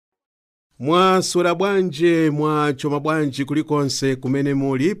Mwaswera bwanji mwachoma bwanji kulikonse kumene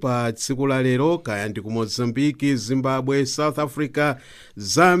muli pa tsiku la lero, kaya ndi ku Mozambique, Zimbabwe, South Africa,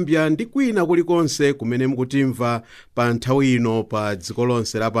 Zambia ndi kwina kulikonse kumene mukutimva pa nthawi ino pa dziko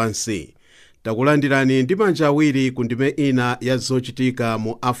lonse lapansi. Takulandirani ndi manja awiri ku ndime ina ya zochitika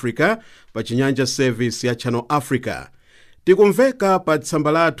mu Africa pa Chinyanja service ya Channel Africa. Tikumveka pa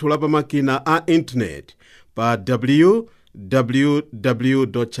tsamba lathu la pamakina a internet pa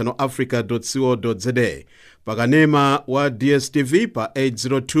www.channelafrica.co.za, pakanema wa DSTV pa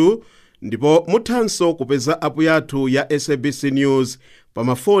 802, ndipo muthanso kupeza app yathu ya SABC News pa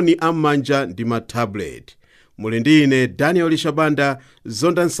mafoni am'manja ndi matablet. Muli ndi ine Daniel Shabanda,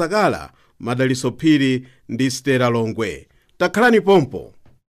 Zonda Nsakala, Madaliso Phiri ndi Stella Longwe. Takhalani pompo.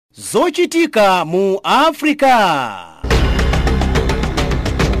 Zochitika mu Africa.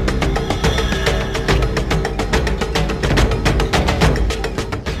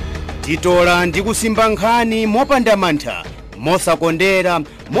 Titola ndi kusimba nkhani mopanda mantha, mosakondera,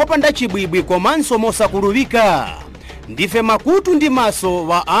 mopanda chibwibwi komanso mosakulubika. Ndife makutu ndi maso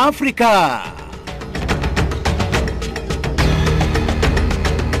wa Africa.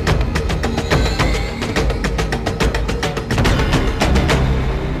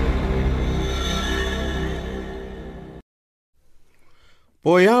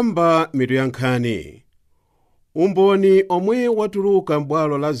 Poyamba mitu ya nkhani. Umboni omwe watuluka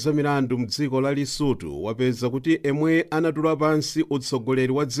m'bwalo la zamilandu mdziko la Lesotho wapeza kuti emwe anatula pansi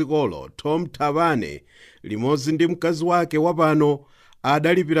utsogoleri wa dzikolo Tom Thabane limodzi ndi mkazi wake wapano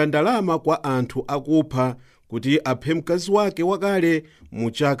adalipira ndalama kwa anthu akupha kuti aphe mkazi wake wakale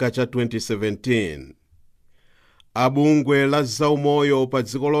mu chaka cha 2017. Abungwe la zaumoyo pa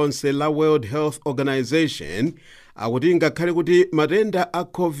dziko lonse la World Health Organization akuti ngakhale kuti matenda a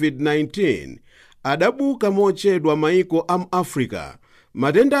COVID-19 adabuka mochedwa maiko a Africa,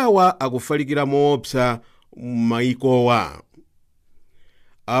 matendawa akufalikira moopsa maikowa.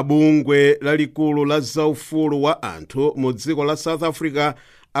 Abungwe lalikulu la zaufulu wa anthu mu dziko la South Africa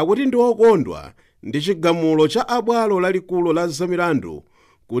akuti ndi okondwa ndi chigamulo cha abwalo lalikulu la zamilandu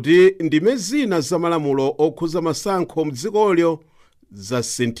kuti ndime zina za malamulo okhuza masankho mdzikolo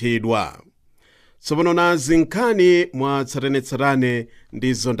zasinthidwa. Tsopano nazi nkhani mwatsatanetsatane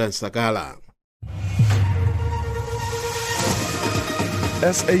ndi Zonda Nsakala.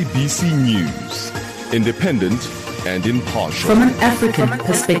 SABC News, independent and impartial. From an African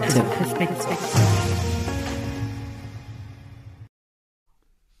perspective.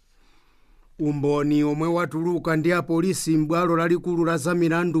 Umboni omwe watuluka ndi apolisi m'bwalo lalikulu la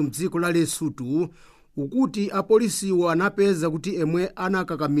zamilandu mdziko la Lesotho ukuti apolisiwo anapeza kuti emwe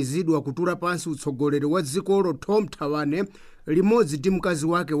anakakamizidwa kutula pansi utsogoleri wa dzikolo Tom Thabane limodzi ndi mkazi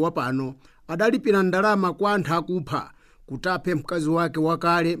wake wapano adalipira ndalama kwa anthu akupha kuti aphe mkazi wake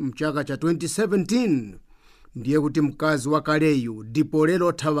wakale mchaka cha 2017. Ndiye kuti mkazi wakaleyu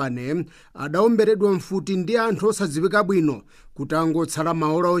Dipolelo Thabane adaomberedwa mfuti ndi anthu osadziwika bwino kuti angotsala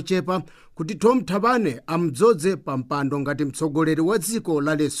maola ochepa kuti Tom Thabane amdzodze pa mpando ngati mtsogoleri wa dziko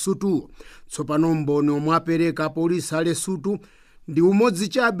la Lesotho. Tsopano umboni omwe apereka apolisi a Lesotho ndi umodzi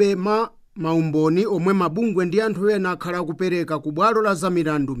chabe maumboni omwe mabungwe ndi anthu ena akhala akupereka ku bwalo la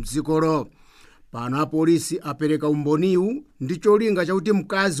zamilandu mdzikolo. Pano apolisi apereka umboniwu ndi cholinga chakuti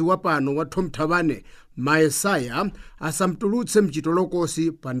mkazi wapano wa Tom Thabane, Maesaya, asamtulutse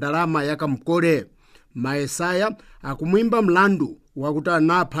mchitolokosi pa ndalama yakamkole. Maesaya akumwimba mlandu wakuti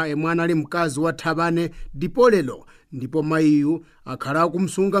anapha emwe anali mkazi wa Thabane Dipolelo, ndipo mayiyu akhala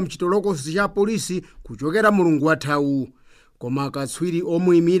akumsunga mchitolokosi cha polisi kuchokera mulungu wathawu. Koma akatswiri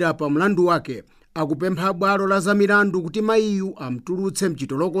omuyimira pa mlandu wake akupempha bwalo la zamilandu kuti mayiyu amtulutse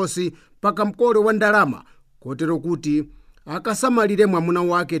mchitolokosi pakamkole wa ndalama, kotero kuti akasamalire mwamuna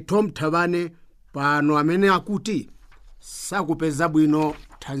wake Tom Thabane pano amene akuti sakupeza bwino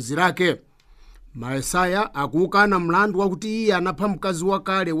thanzi lake. Maesaya akukana mlandu wakuti iye anapha mkazi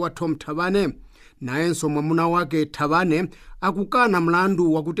wakale wa Tom Thabane, nayenso mwamuna wake Thabane akukana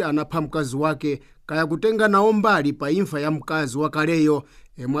mlandu wakuti anapha mkazi wake kaya kutenga nawo mbali pa imfa ya mkazi wakaleyo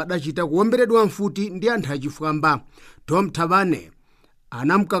emwe adachita kuomberedwa mfuti ndi anthu achifwamba. Tom Thabane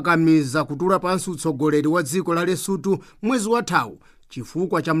anamkakamiza kutula pansi utsogoleri wa dziko la Lesotho mwezi wathawu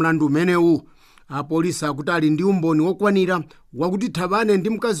chifukwa cha mlandu umenewu. Apolisi akuti ali ndi umboni wokwanira wakuti Thabane ndi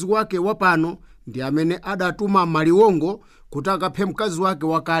mkazi wake wapano ndi amene adatuma maliwongo kuti akaphe mkazi wake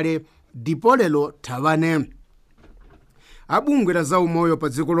wakale Dipolelo Thabane. Abungwe la zaumoyo pa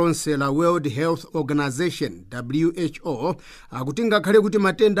dziko lonse la World Health Organization WHO akuti ngakhale kuti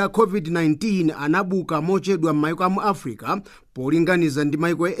matenda a COVID-19 anabuka mochedwa m'maiko a Africa polinganiza ndi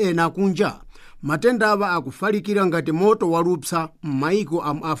maiko ena kunja, matenda awa akufalikira ngati moto walupsa m'maiko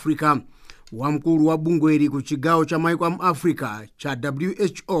a Africa. wamkulu wa bungweli ku chigawo cha maiko mu Africa cha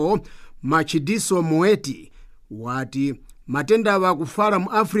WHO Matshidiso Moeti wati matendawa akufala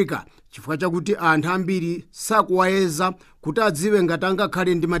mu Africa chifukwa chakuti anthu ambiri sakuwayeza kuti adziwe ngati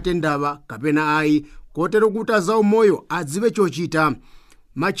angakhale ndi matendawa kapena ayi, kotero kuti azaumoyo adziwe chochita.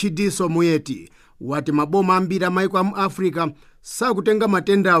 Matshidiso Moeti wati maboma ambiri amaiko mu Africa sakutenga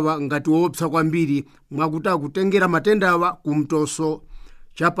matendawa ngati woopsa kwambiri, mwakuti akutengera matendawa kumtoso.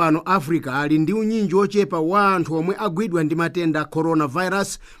 Chapano Africa ali ndi unyinji ochepa wa anthu omwe agwidwa ndi matenda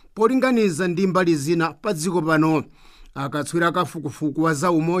coronavirus polinganiza ndi mbali zina pa dziko pano. Akatswiri kafukufuku wa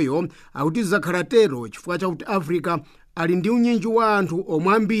zaumoyo akuti zakhala tero chifukwa chakuti Africa ali ndi unyinji wa anthu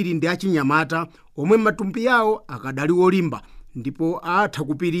omwe ambiri ndi achinyamata omwe matumpi yawo akadali olimba ndipo atha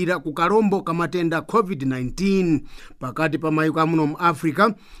kupirira ku kalombo ka matenda COVID-19. Pakati pa maiko amuno mu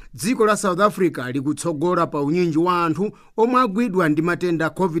Africa, dziko la South Africa likutsogola pa unyinji wa anthu omwe agwidwa ndi matenda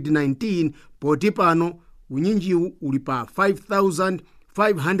COVID-19 poti pano unyinjiwu uli pa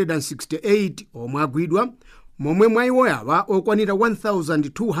 5,568 omwe agwidwa, momwe mwa iwo awa okwanira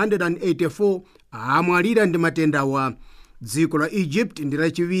 1,284 amwalira ndi matendawa. Dziko la Egypt ndi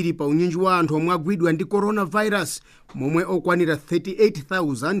lachiwiri pa unyinji wa anthu omwe agwidwa ndi coronavirus, momwe okwanira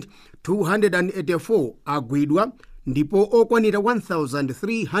 38,284 agwidwa ndipo okwanira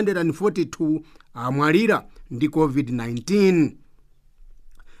 1,342 amwalira ndi COVID-19.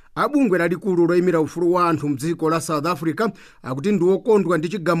 Abungwe lalikulu loyimira ufulu wa anthu mdziko la South Africa akuti ndi okondwa ndi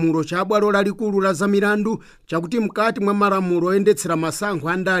chigamulo cha bwalo lalikulu la zamilandu chakuti mkati mwa malamulo oyendetsera masankho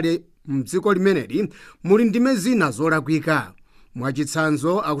andale mdziko limeneli muli ndime zina zolakwika.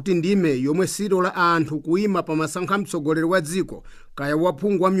 Mwachitsanzo akuti ndime yomwe silola anthu kuyima pa masankho amtsogoleri wa dziko kaya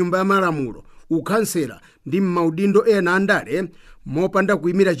waphungu wa mnyumba ya malamulo, ukhansela ndi m'maudindo ena andale mopanda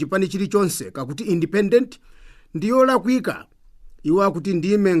kuyimira chipani chilichonse kakuti independent ndi yolakwika. Iwo akuti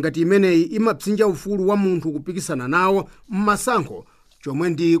ndime ngati imeneyi imapsinja ufulu wa munthu kupikisana nawo m'masankho, chomwe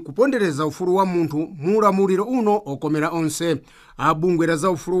ndi kupondereza ufulu wa munthu muulamuliro uno okomera onse. Abungwe la za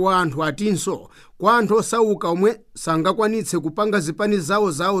ufulu wa anthu atinso kwa anthu osauka omwe sangakwanitse kupanga zipani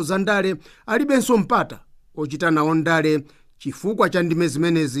zawo za ndale alibenso mpata ochita nawo ndale chifukwa cha ndime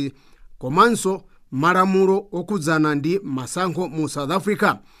zimenezi, komanso malamulo okhudzana ndi masankho mu South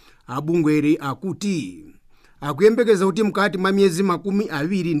Africa. Abungweri akuti akuyembekeza kuti mkati mwa miyezi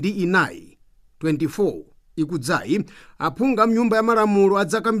 24 24 ikudzayi aphungu mnyumba ya malamulo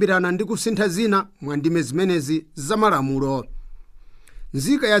adzakambirana ndi kusintha zina mwa ndime zimenezi za malamulo.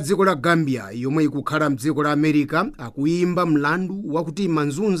 Nzika ya dziko la Gambia yomwe ikukhala mdziko la America akuyimba mlandu wakuti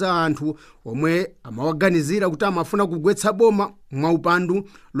manzunza anthu omwe amawaganizira kuti amafuna kugwetsa boma mwaupandu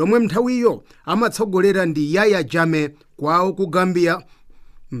lomwe mnthawiyo amatsogolera ndi Yaya Jammeh kwawo ku Gambia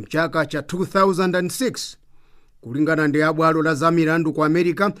mchaka cha 2006. Kulingana ndi abwalo la zamilandu ku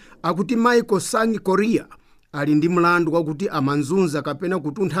America akuti Michael Sang Korea ali ndi mlandu wakuti amanzunza kapena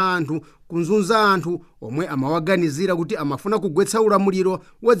kutuntha anthu kunzunza anthu omwe amawaganizira kuti amafuna kugwetsa ulamuliro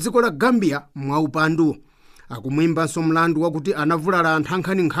wa dziko la Gambia mwaupandu. Akumwimbanso mlandu wakuti anavulala anthu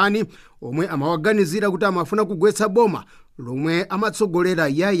ankhaninkhani omwe amawaganizira kuti amafuna kugwetsa boma lomwe amatsogolera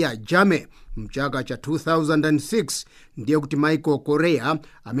Yaya Jammeh mchaka cha 2006. Ndiye kuti Michael Korea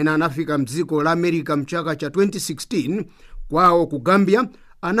amene anafika mdziko la America mchaka cha 2016 kwawo ku Gambia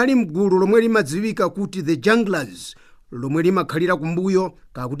anali mgulu lomwe limadziwika kuti the Junglers, lomwe limakhalira kumbuyo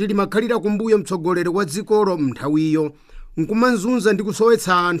kakuti limakhalira kumbuyo mtsogoleri wa dzikolo mnthawiyo, nkumanzunza ndi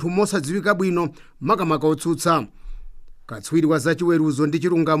kusowetsa anthu mosadziwika bwino makamaka otsutsa. Katswiri wa zachiweruzo ndi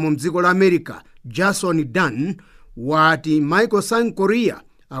chilungamo mdziko la America Jason Dunn wati Michael Sang Korea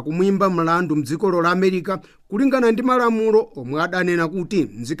akumwimba mlandu mdziko la America kulingana ndi malamulo omwe adanena kuti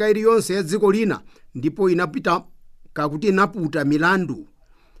nzika iliyonse ya dziko lina ndipo inaputa milandu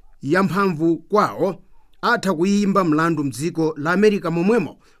yamphamvu kwawo atha kuyimba mlandu mdziko la America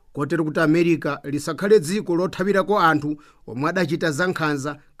momwemo, kotero kuti America lisakhale dziko lothawirako anthu omwe adachita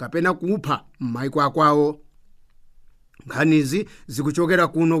zankhanza kapena kupha m'maiko akwawo. Nkhanizi zikuchokera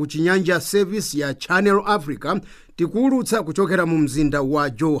kuno ku Chinyanja service ya Channel Africa tikuulutsa kuchokera mu mzinda wa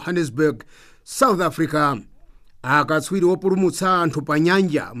Johannesburg, South Africa. Akatswiri opulumutsa anthu pa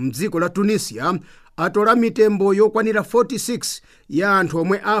nyanja mdziko la Tunisia atola mitembo yokwanira 46 ya anthu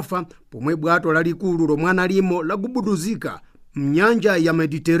omwe afa pomwe bwato lalikulu lomwe analimo lagubuduzika mnyanja ya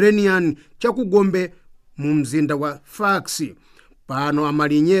Mediterranean chakugombe mu mzinda wa Sfax. Pano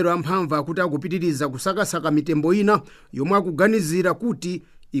amalinyero amphamvu akuti akupitiriza kusakasaka mitembo ina yomwe akuganizira kuti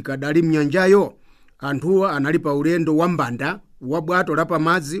ikadali mnyanjayo. Anthuwa anali pa ulendo wa mbanda wa bwato la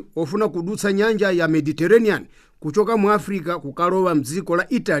pamadzi ofuna kudutsa nyanja ya Mediterranean kuchoka mu Africa kukalowa mdziko la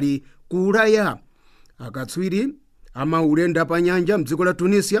Italy ku Ulaya. Akatswiri amaulenda pa nyanja mdziko la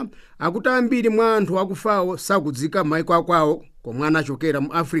Tunisia akuti ambiri mwa anthu akufawo sakudzika maiko akwawo komwe anachokera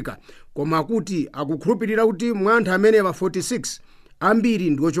mu Africa, koma akuti akukhulupirira kuti mwa anthu amenewa 46 ambiri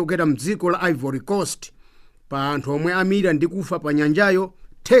ndi ochokera mdziko la Ivory Coast. Pa anthu omwe amira ndi kufa pa nyanjayo,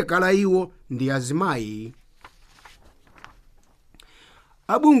 theka la iwo ndi azimayi.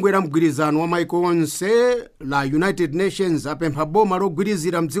 Abungwe la mgwirizano wa maiko onse la United Nations apempha boma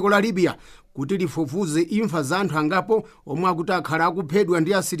logwirizira mdziko la Libya kuti lifufuze imfa za anthu angapo omwe akuti akhala akuphedwa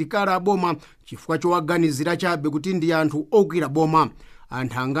ndi asilikali aboma chifukwa chowaganizira chabe kuti ndi anthu okwira boma.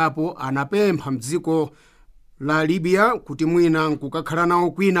 Anthu angapo anapempha mdziko la Libya kuti mwina nkukakhala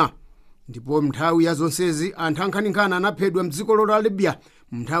nawo kwina, ndipo mnthawi ya zonsezi anthu ankhaninkhani anaphedwa mdziko la Libya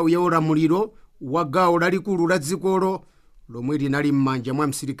mnthawi ya ulamuliro wa gawo lalikulu la dzikolo lomwe linali m'manja mwa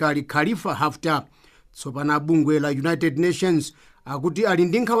msilikali Khalifa Haftar. Tsopano abungwe la United Nations akuti ali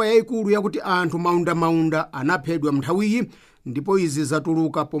ndi nkhawa yayikulu yakuti anthu maunda anaphedwa mnthawiyi, ndipo izi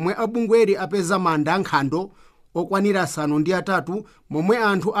zatuluka pomwe abungweri apeza manda ankhondo okwanira 3 momwe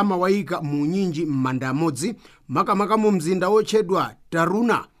anthu amawayika mu nyinji m'manda amodzi, makamaka mu mzinda otchedwa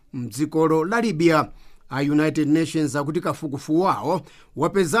Taruna mdzikolo la Libya. A United Nations akuti kafukufuku wawo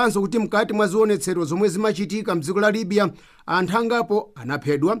wapezanso kuti mkati mwa zionetsero zomwe zimachitika mdziko la Libya anthu angapo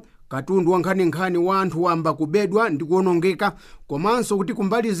anaphedwa, katundu wankhaninkhani wa anthu wamba kubedwa ndi kuonongeka, komanso kuti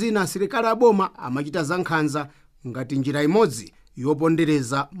kumbali zina asilikali aboma amachita zankhanza ngati njira imodzi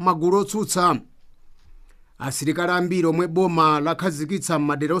yopondereza magulu otsutsa. Asilikali ambiri omwe boma lakhazikitsa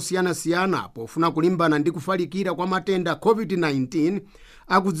m'madera osiyanasiyana pofuna kulimbana ndi kufalikira kwa matenda COVID-19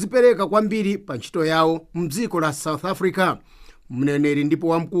 akudzipereka kwambiri pa ntchito yawo mdziko la South Africa. Mneneri ndipo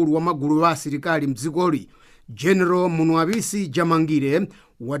wamkulu wa magulu wa asilikali mdzikoli, General Munwabisi Jamangire,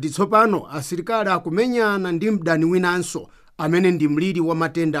 wati tsopano asilikali akumenyana ndi mdani winanso amene ndi mliri wa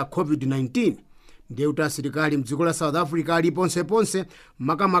matenda COVID-19. Ndiye kuti asilikali mdziko la South Africa ali ponseponse,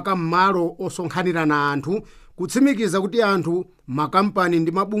 makamaka m'malo osonkhanirana anthu, kutsimikiza kuti anthu, makampani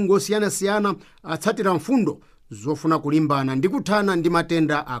ndi mabungwe osiyanasiyana atsatira mfundo zofuna kulimbana ndi kuthana ndi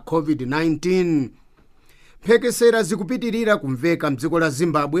matenda a COVID-19. Mphekesera zikupitirira kumveka mdziko la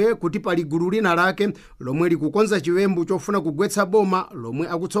Zimbabwe kuti pali gulu lina lake lomwe likukonza chiwembu chofuna kugwetsa boma lomwe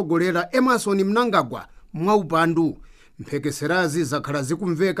akutsogolera Emmerson Mnangagwa mwaupandu. Mphekeserazi zakhala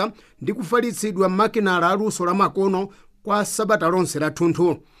zikumveka ndi kufalitsidwa m'makinala aluso la makono kwa sabata lonse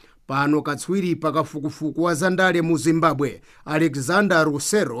lathunthu. Pano katswiri pakafukufuku wa zandale mu Zimbabwe, Alexander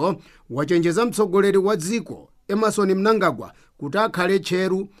Rusero, wachenjeza mtsogoleri wa dziko Emmerson Mnangagwa kuti akhale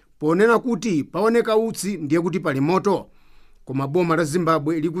tcheru ponena kuti paoneka utsi ndiye kuti pali moto. Koma boma la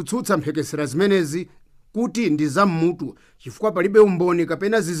Zimbabwe likutsutsa mphekesera zimenezi kuti ndi zammutu chifukwa palibe umboni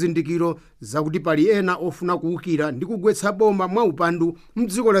kapena zizindikiro zakuti pali ena ofuna kuwukira ndi kugwetsa boma mwaupandu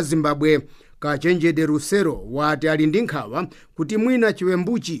mdziko la Zimbabwe. Kachenjede Rusero wati ali ndi nkhawa kuti mwina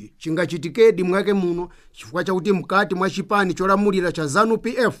chiwembuchi chingachitikedi mwake muno chifukwa chakuti mkati mwa chipani cholamulira cha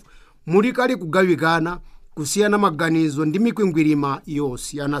ZANU-PF mulikali kugawikana, kusiyana maganizo ndi mikwingwirima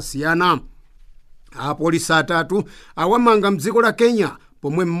yosiyanasiyana. Apolisi 3 awamanga mdziko la Kenya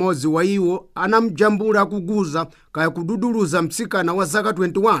pomwe mmodzi wa iwo anamjambula kuguza kaya kududuluza mtsikana wa zaka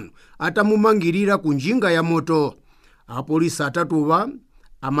 21 atamumangirira ku njinga ya moto. Apolisi 3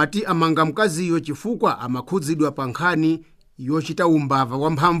 amati amanga mkaziyo chifukwa amakhudzidwa pa nkhani yochita umbava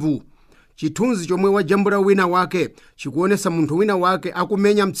wamphamvu. Chithunzi chomwe wajambula wina wake chikuonesa munthu wina wake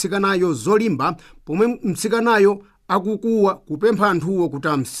akumenya mtsikanayo zolimba pomwe mtsikanayo akukuwa kupempha anthuwo kuti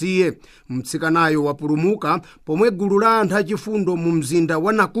amsiye. Mtsikanayo wapulumuka pomwe gulu la anthu achifundo mu mzinda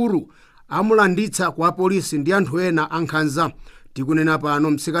wa Nakuru amulanditsa kwa polisi ndi anthu ena ankhanza. Tikunena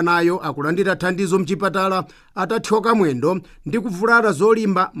pano mtsikanayo akulandira thandizo mchipatala atathyoka mwendo ndi kuvulala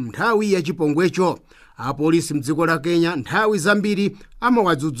zolimba nthawi ya chipongwecho. Apolisi mdziko la Kenya nthawi zambiri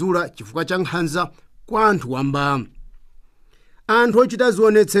amawadzudzula chifukwa cha nkhanza kwa anthu wamba. Anthu ochita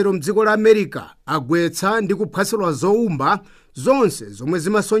zionetsero mdziko la America agwetsa ndi kuphwasidwa zowumba zonse zomwe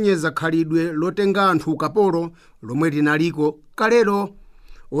zimasonyeza khalidwe lotenga anthu ukapolo lomwe linaliko kalero.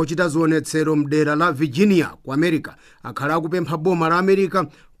 Ochita zionetsero mdera la Virginia ku America akhala akupempha boma la America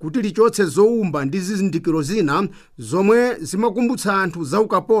kuti lichotse zowumba ndi zizindikiro zina zomwe zimakumbutsa anthu za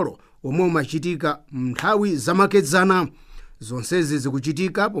ukapolo omwe umachitika mnthawi zamakedzana. Zonsezi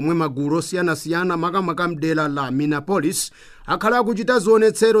zikuchitika pomwe magulu osiyanasiyana makamaka mdera la Minneapolis akhala akuchita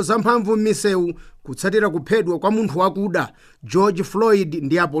zionetsero zamphamvu m'misewu kutsatira kuphedwa kwa munthu wakuda George Floyd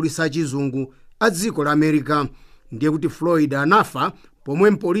ndi apolisi achizungu a dziko la America. Ndiye kuti Floyd anafa pomwe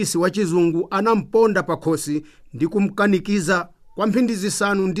mpolisi wachizungu anamponda pakhosi ndi kumkanikiza kwa mphindi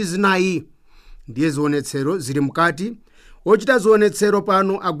zisanu ndi zinayi. Ndiye zionetsero zili mkati. ochita zionetsero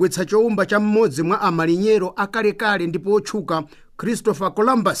pano agwetsa choumba cha mmodzi mwa amalinyero akalekale ndipo otchuka Christopher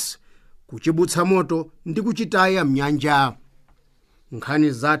Columbus kuchibutsa moto ndi kuchitaya mnyanja.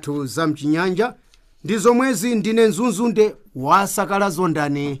 Nkhani zathu za mchinyanja ndi zomwezi ndine Nzunzunde wa Sakala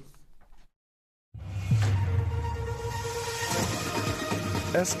Zondani.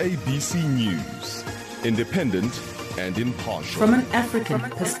 SABC News, independent and impartial. From an African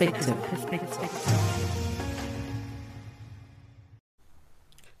perspective.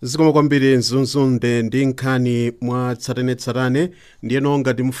 Zikomo kwambiri Nzunzunde ndi nkhani mwa tsatanetsatane. Ndiyeno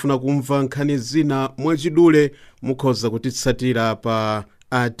ngati mufuna kumva nkhani zina mwachidule mukhoza kutitsatira pa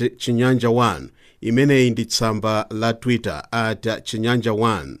 @chinyanja1. Imeneyi ndi tsamba la Twitter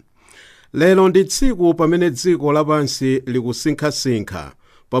 @chinyanja1. Lero ndi tsiku pamene dziko lapansi likusinkhasinkha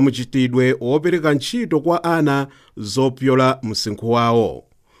pamuchitidwe wopereka ntchito kwa ana zopyola msinkhu wawo.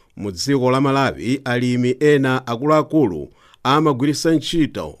 Mu dziko la Malawi alimi ena akuluakulu amagwiritsa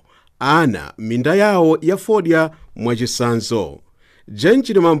ntchito ana minda yawo ya fodya mwachisanzo.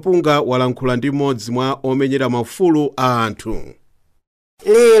 Jenchili Mampunga walankhula ndi mmodzi mwa omenyera maufulu a anthu.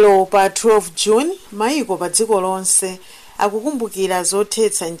 Lero pa 12 June maiko pa dziko lonse akukumbukira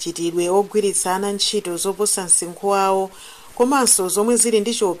zothetsa mchitidwe ogwiritsa ana ntchito zoposa msinkhu wawo komanso zomwe zili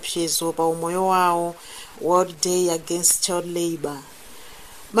ndi chiopsezo pa umoyo wawo, World Day Against Child Labor.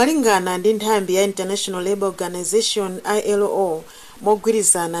 Malingana ndi nthambi ya International Labour Organization ILO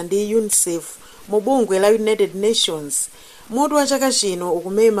mogwirizana ndi UNICEF mu bungwe la United Nations, mutu wa chaka chino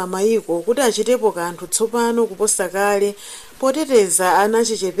ukumema maiko kuti achitepo kanthu tsopano kuposa kale poteteza ana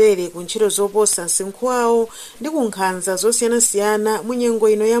achichepere ku ntchito zoposa msinkhu wawo ndi ku nkhanza zosiyanasiyana mu nyengo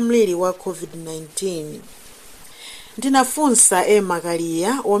ino ya mliri wa COVID-19. Ndinafunsa Emma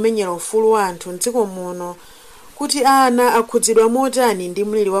Kaliya womenyera ufulu wa anthu mdziko muno kuti ana akhudzidwa motani ndi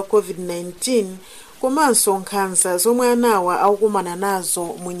mliri wa COVID-19 komanso nkhanza zomwe anawa akukumana nazo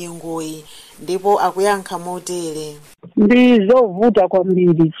mu nyengoyi, ndipo akuyankha motere. Ndi zovuta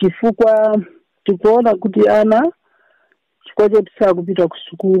kwambiri chifukwa tikuona kuti ana chifukwa choti sakupita ku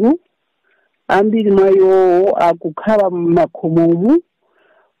sukulu, ambiri mwa iwo akukhala m'makhomomu,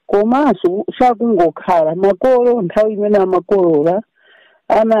 komanso sakungokhala makolo. Nthawi imene amakolola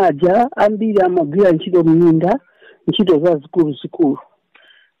anaja ambiri amagwira ntchito m'minda, ntchito za zikuluzikulu.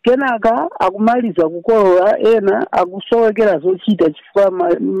 Kenaka akumaliza kukolola ena akusowekera zochita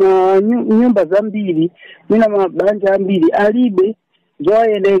chifukwa nyumba zambiri mina mabanja ambiri alibe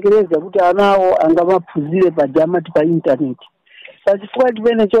zowayenekereza kuti anawo angamaphunzire pajamati pa intaneti. Pachifukwa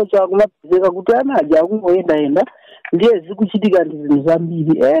chimene chocho akumapezeka kuti anaja akungoyendayenda ndiye zikuchitika ndi zinthu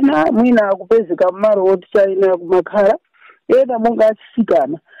zambiri. Ena mwina akupezeka mmalo oti chaina kumakhala, ena monga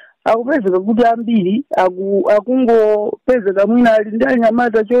achisikana akupezeka kuti ambiri akungopezeka mwina ali ndi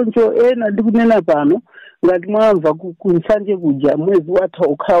anyamata choncho. Ena ndikunena pano ngati mwamva kunsanje kuja mwezi watha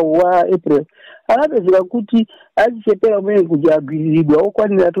ukhawo wa April anapezeka kuti achichepera umene kuja agwiriridwa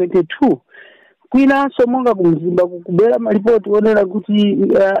okwanira 22. Kwinanso monga kumzimba kukubera malipoti onera kuti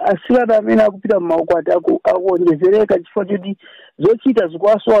asikana amene akupita m'maukwati akuonjezereka chifukwa choti zochita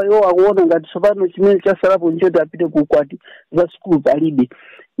zikuwasowa iwo akuona ngati tsopano chimene chasalapo nchoti apite kuukwati za sukulu palibe.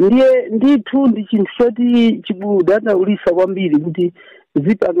 Ndiye ndithu ndi chinthu choti chikudandaulitsa kwambiri kuti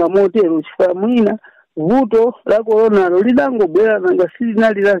zipanga motero chifukwa mwina vuto la koronalo lidangobwera nanga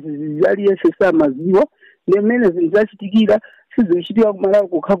silinali lazizi aliyense samaziwa ndi mmene zinthu zachitikira sizikuchitika kumalawi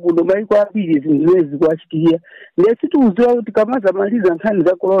kukha kuno maiko ambiri zinthu zimene zikuwachitikira. Ndiye sitikudziwa kuti kamazamaliza nkhani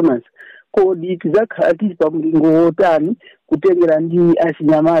za coronas kodi tizakhala tili pa mlingo wotani kutengera ndi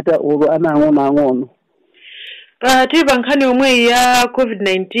achinyamata olo ana ang'onoang'ono. Tili pa nkhani yomweyi ya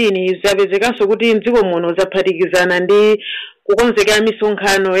COVID-19 zapezekanso kuti mdziko muno zaphatikizana ndi kukonzekera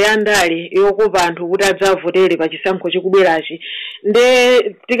misonkhano ya ndale yokopa anthu kuti adzavotere pa chisankho chikubwerachi. Nde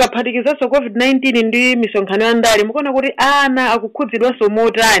tikaphatikizanso COVID-19 ndi misonkhano ya ndale mukuona kuti ana akukhudzidwanso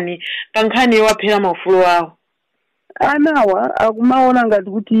motani pa nkhani yowaphera maufulu awo. Anawa akumaona ngati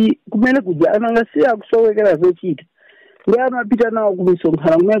kuti kumene kuja ananga si akusowekera zochita. Ndi amapita nawo ku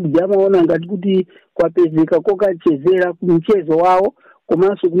misonkhano kumene kuja amaona ngati kuti kwapezeka kokachezera ku mchezo wawo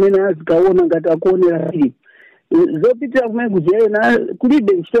komanso kumene azikaona ngati akuonera filimu. Zopitira kumene kuja ena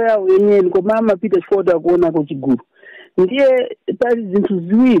kulibe ntchito yawo yenyewe koma amapita chifukwa akuona ko chigulu. Ndiye pali zinthu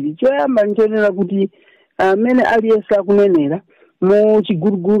ziwiri. Choyamba nchonera kuti amene aliyense akunenera mu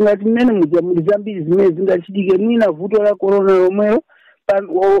chigulugulu ngati mmene muja muli zambiri zimene zingachitike mwina vuto la corona lomwelo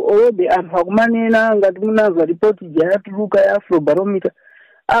olobe anthu akumanena ngati munamva ripoti yatuluka ya Afrobarometer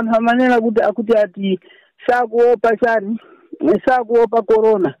anthu amanena kuti ati sakuopa chani, sakuopa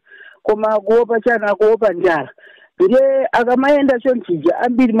corona koma akuopa chani, akuopa njala. ndiye akamayenda chonchija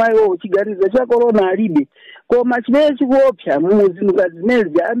ambiri mwayo chiganizo cha corona alibe koma chimene chikuopsa mumuzinduka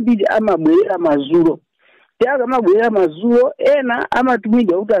zimezi ambiri amabwerera mazulo akamabwerera mazulo ena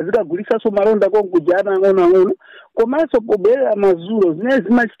amatumidwa kuti azikagulisaso malonda konkujana ang'onoang'ono komanso pobwerera mazulo zimene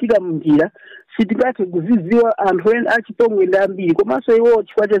zimachitika munjira sitikathe kuziziwa anthu ena achipongwe ndi ambiri komanso iwowo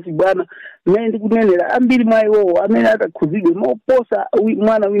chifukwa cha zibwana mmene ndikunenera ambiri mwa iwowo amene akakhuzidwe moposa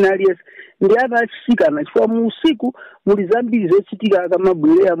mwana wina aliyense ndi ana achisikana chifukwa mu usiku muli zambiri zochitika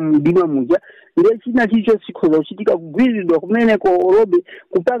akamabwerera mdima muja ndiye china chicho chikhoza kuchitika kugwiridwa kumeneko olobe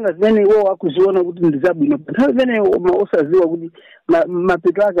kupanga zimene iwowo akuziona kuti ndi zabwino pa nthawi imene osaziwa kuti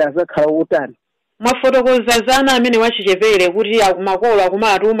mapeto ake azakhala otani. Mwafotokoza zana amene wachichepere kuti makolo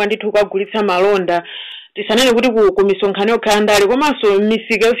akumatuma ndithu kukagulitsa malonda tisanene kuti ku misonkhano yokhala ndale komanso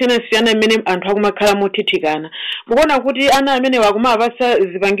misika yosiyanasiyana imene anthu akumakhala mothithikana mukuona kuti ana amene wakumapasa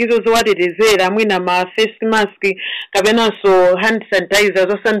zipangizo zowatetezera mwina ma face mask kapenanso hand sanitizer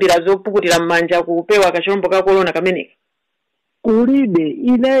zosambira zopukutira m'manja kupewa kachirombo ka corona kameneka kulibe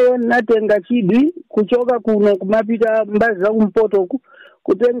ineyo natenga chidwi kuchoka kuno kumapita mbazi za kumpotoku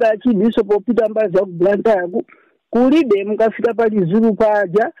kutenga chidwiso popita mbazi za kublantayaku kulibe mukafika pa Chizulu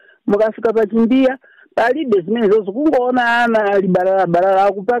paja mukafika pa Chimbiya palibe zimene zonse kungoona ana ali barala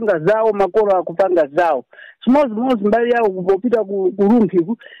akupanga zawo makolo akupanga zawo chimozimozi mbali yawo kupopita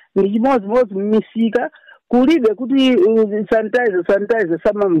kulumphiku ndi chimozimozi mmisika kulibe kuti sanitizer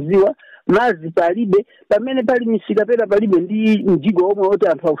samamziwa mazi palibe pamene pali misika pena palibe ndi mjigo omwe oti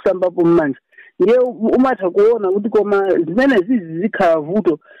anthu akusambapo mmanja ndiye umatha kuona kuti koma zimene zizi zikhala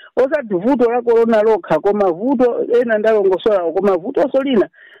vuto osati vuto la corona lokha koma vuto ena ndalongosola koma vuto solina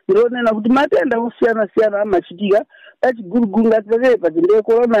ndilonena kuti matenda osiyana-siyana amachitika pachigulugulu ngati papepa ndiye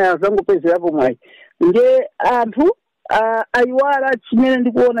corona yazangopezerapo mwayi ndiye anthu ayiwala chimene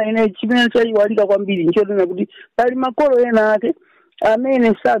ndikuona ine chimene chayiwalika kwambiri nchonena kuti pali makolo ena ake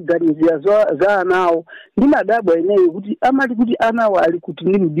amene saganizira za anawo ndi madabwa ineyo kuti amati kuti anawo ali kuti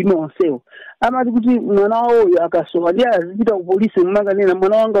ndi mdima onsewo amati kuti mwana wawoyo akasowa ndiye azipita ku polisi mumanganena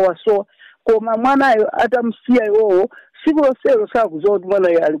mwana wanga wasowa koma mwanayo atamsiya iwowo siku lonselo sakuziwa kuti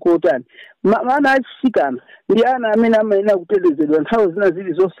mwanayo ali kuotani mwana achisikana ndi ana amene amayenera kutetezedwa nthawi zina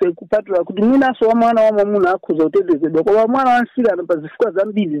zili zonse kupatula kuti mwinaso wa mwana wa mwamuna akhoza kutetezedwa koma mwana wansikana pa zifukwa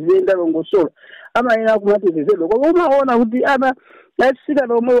zambiri ziyenda longosola amayenera kumatetezedwa koma umaona kuti ana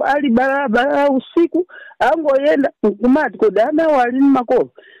achisikana omwe ali barabara usiku angoyenda kumati kodi anawo ali mmakolo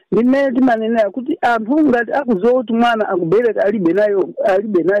ndi mmene timanenera kuti anthu ngati akuziwa kuti mwana akubereka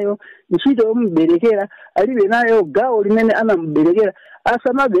alibe nayo ntchito yomuberekera alibe nayo gawo limene anamuberekera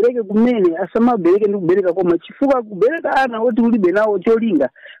asamabereke kumene asamabereke ndi kubereka koma chifukwa kubereka ana oti ulibe nawo cholinga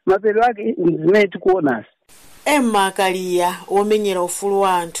mapeto ake zimene tikuonasi. Emma Kaliya womenyera ufulu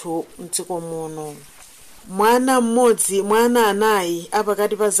wa anthu mdziko muno. Mwana mmodzi mwana anayi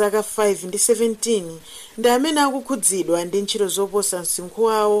apakati pa zaka 5 ndi 17 ndi amene akukhudzidwa ndi ntchito zoposa msinkhu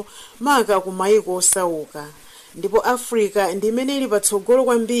wawo maka ku mayiko osauka ndipo Africa ndi imene ili patsogolo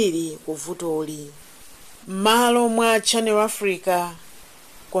kwambiri ku vutoli. M'malo mwa Channel Africa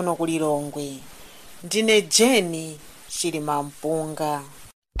kono ku Lilongwe ndine Jenny Chilimampunga.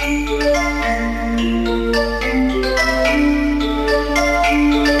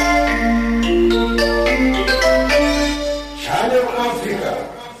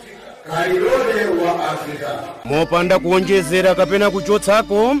 Kalilole wa Afrika. Mopanda kuonjezera kapena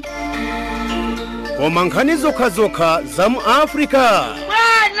kuchotsako koma nkhani zokhazokha za mu Afrika.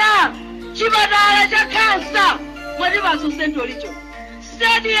 Bwana chipatala cha kansa mwati baso Central Region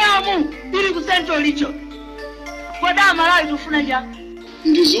stadium ili ku Central Region koda malawi tufuna ja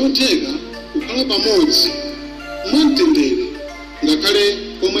ndizoteka kukhala pamodzi mwamtendere ngakhale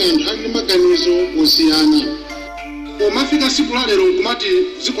komwe anthu ali maganizo osiyana. Pomafika siku la lero kumati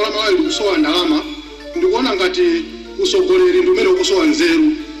dziko la Malawi likusowa ndalama ndikuona ngati usogoleri ndi umene ukusowa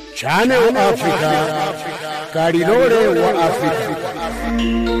nzeru. Channel Africa, kalilole wa Afrika.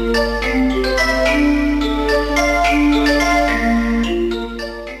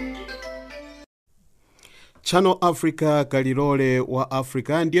 Channel Africa, kalilole wa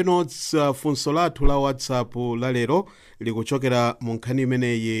Africa. Ndiyeno funso lathu la WhatsApp la lero likuchokera mu nkhani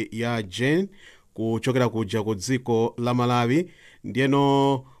imeneyi ya Jane kuchokera kuja ku dziko la Malawi.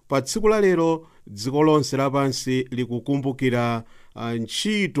 Ndiyeno pa tsiku la lero dziko lonse lapansi likukumbukira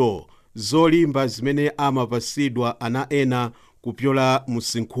ntchito zolimba zimene amapasidwa ana ena kupyola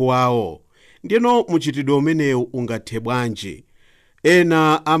msinkhu wawo. Ndiyeno muchitidwe umenewu ungathe bwanji?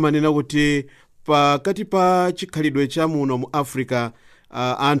 Ena amanena kuti pakati pa chikhalidwe cha muno mu Africa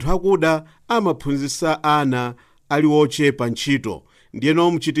anthu akuda amaphunzitsa ana ali ochepa ntchito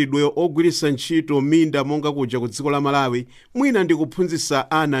ndiyeno mchitidwe ogwiritsa ntchito minda monga kuja ku dziko la Malawi mwina ndi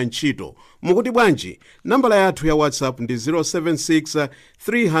kuphunzitsa ana ntchito. Mukuti bwanji? Nambala yathu ya WhatsApp ndi 076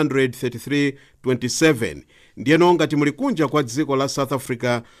 333 27. Ndiyeno ngati muli kunja kwa dziko la South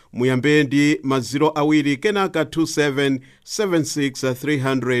Africa muyambe ndi maziro awiri kenaka 27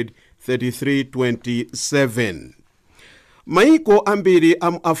 76 333 27. Maiko ambiri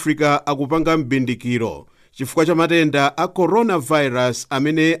a mu Africa akupanga mbindikiro chifukwa cha matenda a coronavirus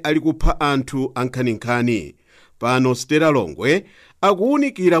amene ali kupha anthu ankhaninkhani. Pano Stella Longwe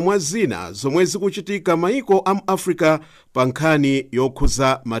akuwunikira mwa zina zomwe zikuchitika maiko a mu Africa pa nkhani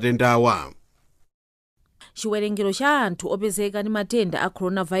yokhuza matendawa. Chiwerengero cha anthu opezeka ndi matenda a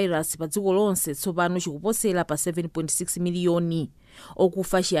coronavirus pa dziko lonse tsopano chikuposera pa 7.6 miliyoni.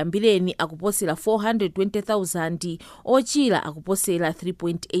 Okufa chiyambireni akuposera 420,000, ochira akuposera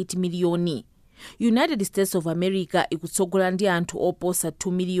 3.8 miliyoni. United States of America ikutsogola ndi anthu oposa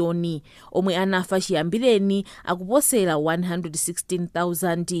 2 miliyoni, omwe anafa chiyambireni akuposera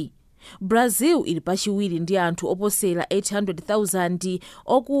 116,000. Brazil ili pachiwiri ndi anthu oposera 800,000,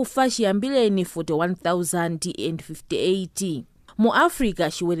 okufa chiyambireni 41,058. Mu Africa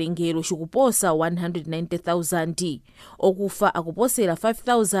chiwerengero chikuposa 190,000, okufa akuposera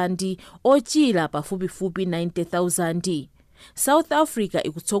 5,000, ochira pafupifupi 90,000. South Africa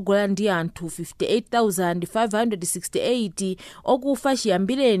ikutsogola ndi anthu 58,568, okufa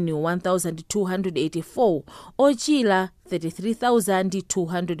chiyambireni 1,284, ochira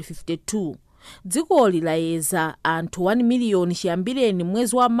 33,252. Dzikoli layeza anthu 1 miliyoni chiyambireni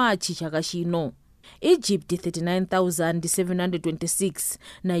mwezi wa Machi chaka chino. Egypt 39,726,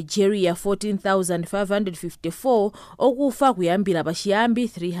 Nigeria 14,554, okufa kuyambira pachiyambi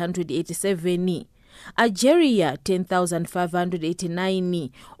 387. Algeria 10,589,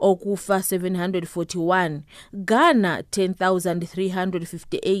 okufa 741. Ghana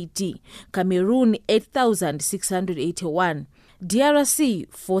 10,358, Cameroon 8,681, DRC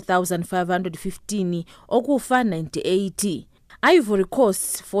 4,515, okufa 98. Ivory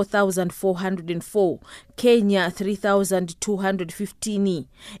Coast 4,404, Kenya 3,215,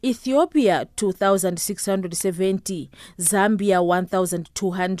 Ethiopia 2,670, Zambia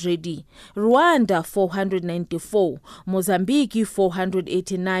 1,200, Rwanda 494, Mozambique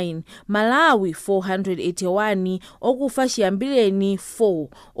 489, Malawi 481, okufa chiyambireni 4,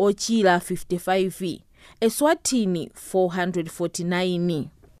 ochira 55, Eswatini 449.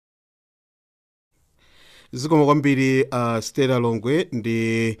 Zikomo kwambiri Stella Longwe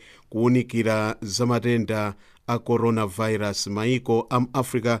ndi kuwunikira za matenda a coronavirus maiko a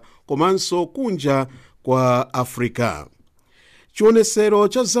Africa komanso kunja kwa Africa. Chionesero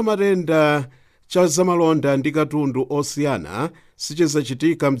cha zamatenda cha zamalonda ndi katundu osiyana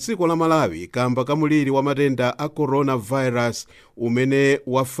sichizachitika mdziko la Malawi kamba kamuliri wa matenda a coronavirus umene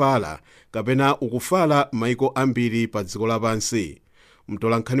wafala kapena ukufala maiko ambiri pa dziko lapansi.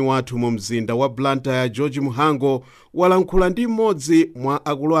 Mtolankhani wathu mu mzinda wa Blantyre George Muhango walankhula ndi mmodzi mwa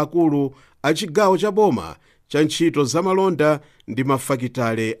akuluakulu a chigawo cha boma cha ntchito zamalonda ndi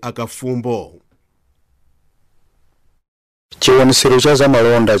mafakitale akafumbo. Chionesero cha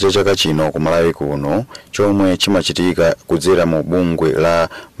zamalonda cha chaka chino ku Malawi kuno chomwe chimachitika kudzera mu bungwe la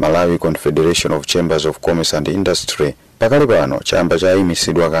Malawi Confederation of Chambers of Commerce and Industry pakali pano chamba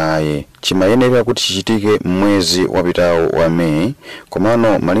chayimisidwa kaye chimayenera kuti chichitike mwezi wapitawo wa Mei,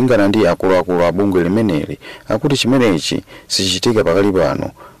 komano malingana ndi akuluakulu a bungwe limeneli akuti chimenechi sichichitika pakali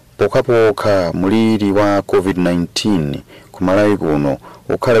pano pokhapokha muliri wa COVID-19 ku Malawi kuno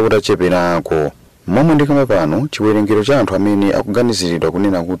ukhale utacheperako. Momwe ndikama pano chiwerengero cha anthu amene akuganiziridwa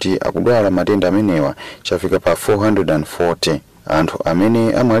kunena kuti akudwala matenda amenewa chafika pa 440. Anthu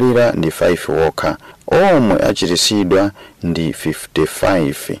amene amwalira ndi 5 okha, omwe achiritsidwa ndi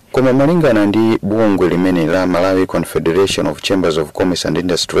 55. Koma malingana ndi bungwe limene la Malawi Confederation of Chambers of Commerce and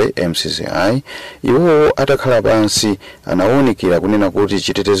Industry MCCI, iwo atakhala pansi anawunikira kunena kuti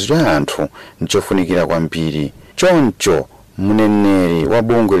chitetezo cha anthu nchofunikira kwambiri. Choncho muneneri wa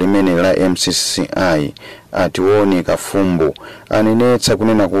bungwe limene la MCCI atione kafumbu anenetsa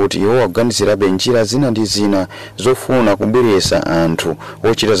kunena kuti iwo aganizirabe njira zina ndi zina zofuna kubweretsa anthu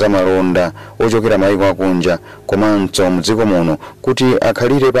ochita zamalonda ochokera maiko akunja komanso mdziko muno kuti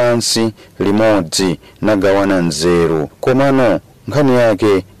akhalire pansi limodzi nagawana nzeru. Komano nkhani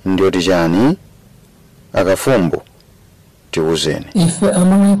yake ndiyoti chani? Akafumbu tiuzeni. If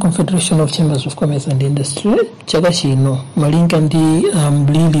Malawi Confederation of Chambers of Commerce and Industry chaka chino malinga ndi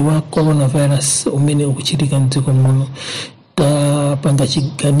mlili wa coronavirus umene ukuchitika mdziko muno tapanga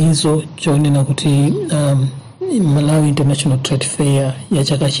chiganizo chonena kuti Malawi International Trade Fair ya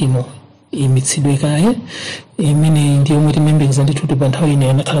chaka chino imitsidwe kaye imene ndiyo mwiti membekeza ndithu kuti pa nthawi ine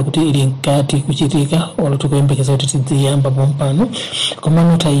anakhala kuti ili mkati kuchitika wala tikuyembekeza kuti tidziyamba pompano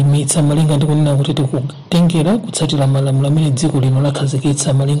komano tayimitsa malinga ndi kunena kuti tikutengera kutsatira malamulo amene dziko lino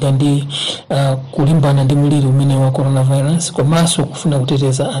lakhazikitsa malinga ndi kulimbana ndi muliri umene wa coronavirus komanso kufuna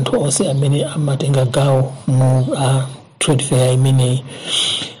kuteteza anthu onse amene amatenga gawo mu trade fair imeneyi.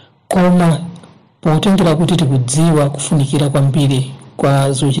 Koma potengera kuti tikudziwa kufunikira kwambiri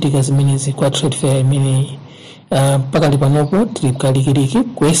kwa zochitika zimenezi kwa trade fair imeneyi pakali panopo tili kalikiliki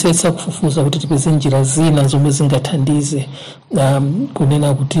kuyesetsa kufufuza kuti tipeze njira zina zomwe zingathandize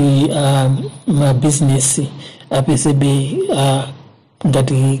kunena kuti mabizinesi apezebe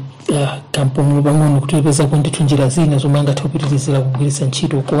ngati kampuni pang'ono kuti ipeza ndithu njira zina zomwe angathe kupitirizira kugwiritsa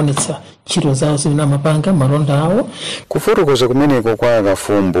ntchito kuonetsa ntchito zawo zimene amapanga malonda awo. Kufotokoza kumeneko kwa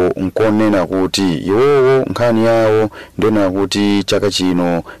akafumbo nkonena kuti iwowo nkhani yawo ndena kuti chaka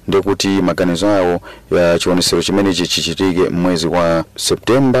chino ndikuti maganizo awo ya chionesero chimenechi chichitike mwezi wa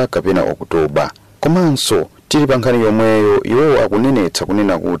Septemba kapena Oktoba. Komanso tili pa nkhani yomweyo iwowo akunenetsa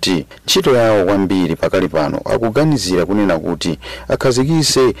kunena kuti ntchito yawo kwambiri pakali pano akuganizira kunena kuti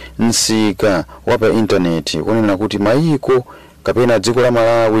akhazikise msika wa pa intaneti kunena kuti mayiko kapena dziko la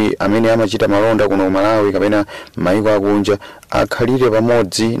Malawi amene amachita malonda kuno Malawi kapena mayiko akunja akhalire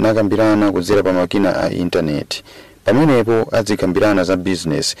pamodzi nakambirana kudzera pa makina a intaneti. Pamenepo adzikambirana za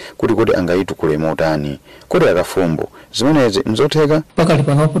business kuti angayitukule motani. Kodi akafumbo zimenezi nzotheka? Pakali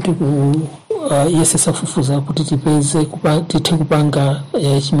panopo yesesa kufufuza kuti tipeze tithe kupanga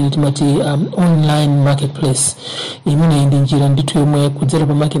chimene timati online marketplace imene ndi njira ndithu yomwe kudzera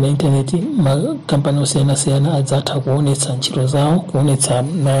pa makina intaneti makampani osiyanasiyana adzatha kuonetsa ntchito zawo kuonetsa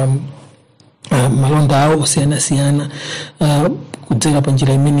malonda awo osiyanasiyana kudzera pa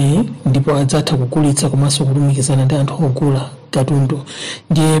njira imeneyi ndipo adzatha kugulitsa komanso kulumikizana ndi anthu ogula katundu.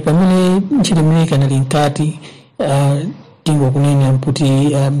 Ndiye pamene ntchito imeneyi ikanali mkati tingokunena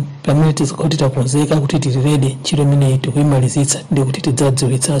kuti pamene tizikoti takonzeka kuti tilirede ntchito imeneyi tikuyimalizitsa ndi kuti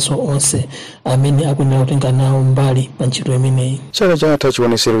tidzadziwitsanso onse amene akunena kutenga nawo mbali pa ntchito imeneyi. Chaka chatha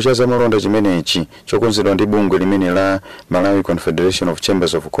chionesero cha zamalonda chimenechi chokonzedwa ndi bungwe limene la Malawi Confederation of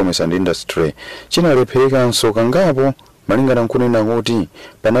Chambers of Commerce and Industry chinalepherakanso kangapo malingana nkunena kuti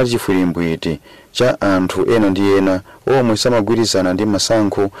panali chifwirimbwiti cha anthu ena ndi ena omwe samagwirizana ndi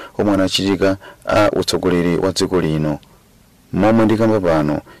masankho omwe anachitika a utsogoleri wa dziko lino. Momwe ndikamba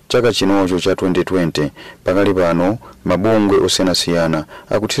pano chaka chinocho cha 2020 pakali pano mabungwe osiyanasiyana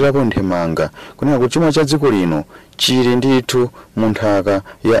akuthirapo nthemanga kunena kuti chuma cha dziko lino chili ndithu mu nthaka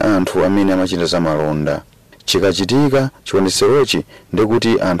ya anthu amene amachita za malonda. Chikachitika chioneserochi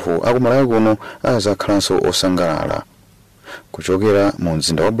ndikuti anthu akumalawi kuno azakhalanso osangalala. Kuchokera mu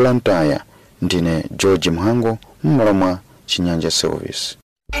mzinda wa Blantyre ndine George Mhango m'malo mwa Chinyanja Service.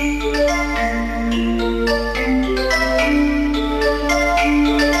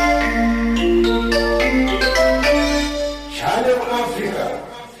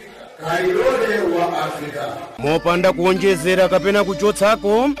 Mopanda kuonjezera kapena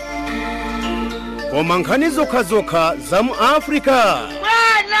kuchotsako koma nkhani zokhazokha za mu Africa.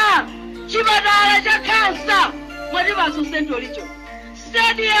 Bwana chipatala cha kansa mwati vaso Central Region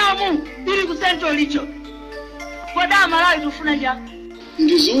stadium ili ku Central Region koda Malawi tufuna ja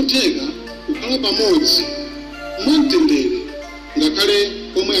ndizotheka kukhala pamodzi mwamtendere ngakhale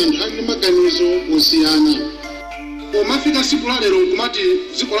komwe anthu ali maganizo osiyana. Pomafika siku la lero kumati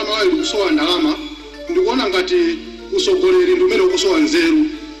dziko la Malawi likusowa ndalama ndikuona ngati usogoleri ndi umene ukusowa nzeru.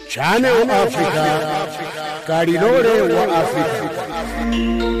 Channel Africa, kalilole wa Africa.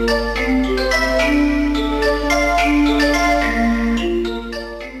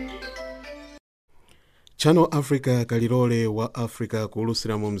 Channel Africa, kalilole wa Africa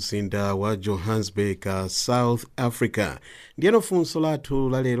kulusira mu mzinda wa Johannesburg, South Africa. Ndiyeno funso lathu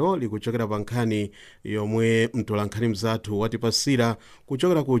lalero likuchokera pa nkhani yomwe mtolankhani mzathu watipasira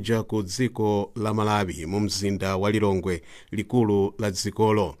kuchokera kuja ku dziko la Malawi mu mzinda wa Lilongwe likulu la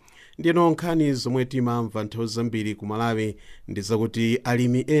dzikolo. Ndiyeno nkhani zomwe timamva nthawi zambiri ku Malawi ndi zakuti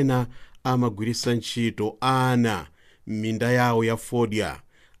alimi ena amagwiritsa ntchito ana m'minda yawo ya fodya.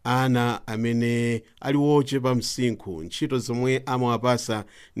 Ana amene ali wochepa msinkhu ntchito zomwe amawapasa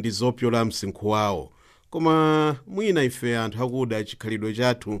ndi zopyola msinkhu wawo. Koma mwina ife anthu akuda chikhalidwe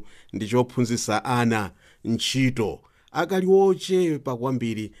chathu ndi chophunzitsa ana ntchito. Akali wochepa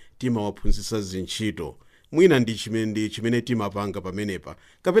kwambiri timawaphunzitsa zintchito. Mwina ndi chimene timapanga pamenepa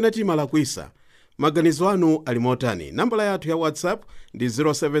kapena timalakwisa. Maganizo anu ali motani? Nambala yathu ya WhatsApp ndi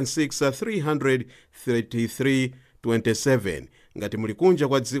 076 300 3327. Ngati muli kunja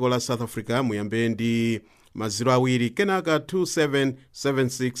kwa dziko la South Africa muyambe ndi 2 kenaka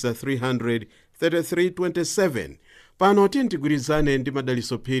 2776 300 pano tigwirizane ndi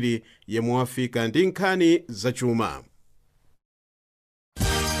Madaliso Phiri yemwe wafika ndi nkhani zachuma.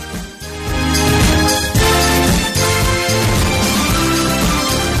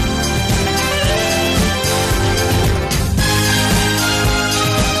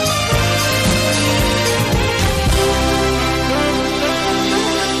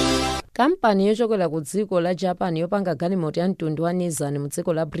 kampani yochokera ku dziko la Japan yopanga galimoto ya mtundu wa Nissan mu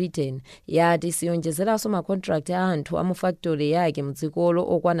dziko la Britain yati siyonjezeranso makontrakt a anthu a mu factory yake mu dzikolo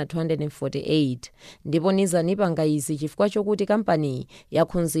okwana 248 ndipo Nissan ipanga izi chifukwa chokuti kampani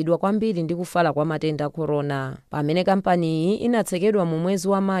yakhudzidwa kwambiri ndi kufala kwa matenda a corona pamene kampani inatsekedwa mu mwezi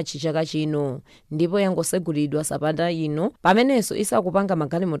wa Machi chaka chino ndipo yangosegulidwa sabata ino pamenenso isakupanga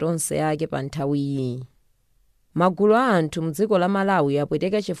magalimoto onse yake pa nthawiyi. Magulu a anthu mdziko la Malawi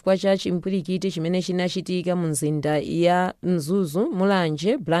apweteka chifukwa cha chimpwirikiti chimene chinachitika mu mzinda ya Mzuzu,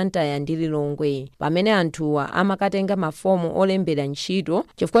 Mulanje, Blantyre ndi Lilongwe pamene anthuwa amakatenga mafomu olembera ntchito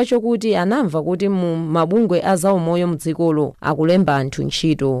chifukwa chokuti anamva kuti mu mabungwe a zaumoyo mdzikolo akulemba anthu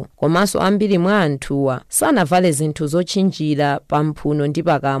ntchito komanso ambiri mwa anthuwa sanavale zinthu zotchinjira pa mphuno ndi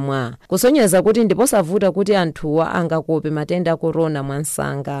pakamwa kusonyeza kuti ndiposavuta kuti anthuwa angakope matenda a corona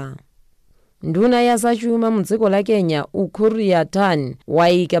mwansanga. Nduna ya zachuma mu dziko la Kenya Ukur Yatan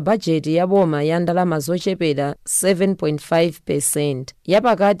waika bajeti ya boma ya ndalama zochepera 7.5%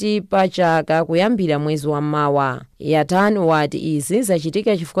 yapakati pa chaka kuyambira mwezi wa Mawa. Yatan wati izi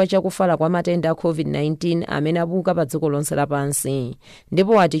zachitika chifukwa cha kufala kwa matenda a COVID-19 amene abuka pa dziko lonse lapansi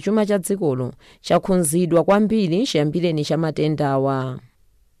ndipo wati chuma cha dzikolo chakhudzidwa kwambiri chiyambireni cha matendawa.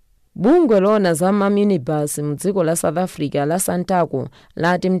 Bungwe lona za maminibus mdziko la South Africa la Santaco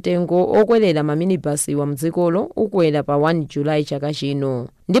lati mtengo okwerera maminibus wa mdzikolo ukwera pa 1 July chaka chino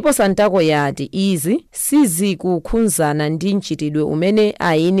ndipo Santaco yati izi sizikukhudzana ndi mchitidwe umene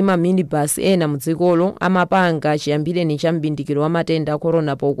aini maminibus ena mdzikolo amapanga chiyambireni cha mbindikiro wa matenda a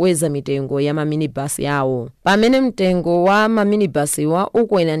corona pokweza mitengo ya maminibus yawo pamene mtengo wa maminibus wa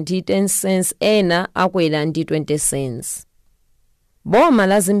ukwera ndi 10 cents ena akwera ndi 20 cents. Boma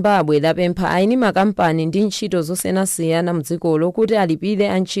la Zimbabwe lapempha aini makampani ndi ntchito zosiyanasiyana mdzikolo kuti alipire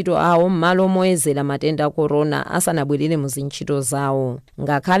antchito awo m'malo moyezera matenda a corona asanabwerere mu zintchito zawo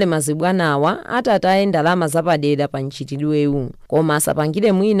ngakhale mazibwanawa atataye ndalama zapadera pa ntchitidwewu koma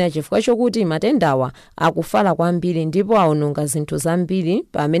asapangire mwina chifukwa chokuti matendawa akufala kwambiri ndipo aononga zinthu zambiri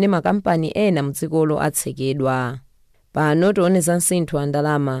pamene makampani ena mdzikolo atsekedwa. Pano tioneza msinthu wa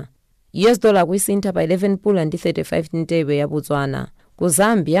ndalama. US dollar akuisintha pa 11 pula ndi 35 ntebe ya Botswana. Ku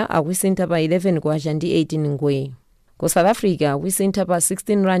Zambia akuisintha pa 11 kwacha ndi 18 ngwe. Ku South Africa akuisintha pa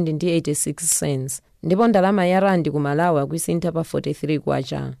 16 rand ndi 86 cents. Ndipo ndalama ya rand ku Malawi akuisintha pa 43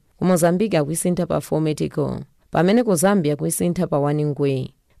 kwacha. Ku Mozambique akuisintha pa 4 metiko. Pamene ku Zambia akuisintha pa 1 ngwe.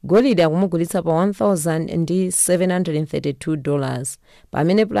 Golide akumugulitsa pa $1,732.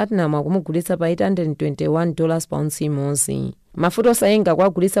 Pamene platinum akumugulitsa pa $821 pa ounce imodzi. Mafuta osayenga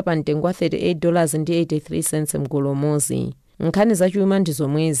kwagulitsa pa mtengo wa $38.83 mgolo umodzi. Nkhani zachuma ndi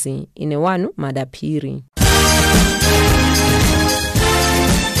zomwezi. Ine wanu Madaphiri.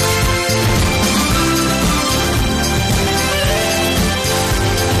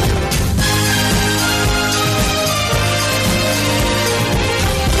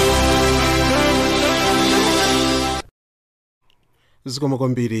 Zikomo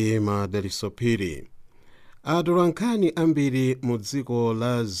kwambiri Madaliso Phiri. Atolankhani ambiri mu dziko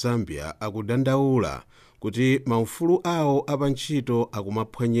la Zambia akudandaula kuti maufulu awo apantchito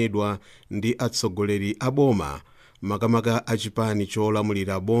akumaphwanyedwa ndi atsogoleri a boma makamaka a chipani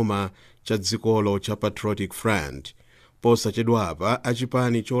cholamulira boma cha dzikolo cha Patriotic Front. Posachedwapa a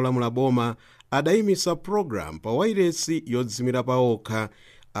chipani cholamula boma adayimisa program pa wairesi yodzimira paokha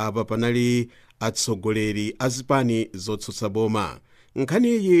apa panali atsogoleri a zipani zotsutsa boma.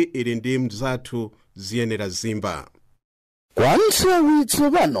 Nkhaniyi ili ndi mzathu ziyenera zimba. Kwa nthawi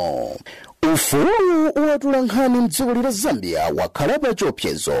tsopano ufulu watolankhani mdziko la Zambia wakhala pa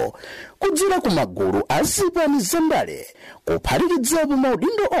chiopsezo kudzera ku magulu a zipani zandale kuphatikidzapo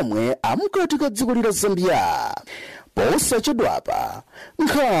maudindo omwe amkati ka dziko la Zambia. Posachedwapa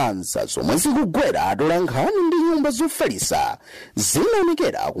nkhanza zomwe zikugwera atolankhani ndi nyumba zofalisa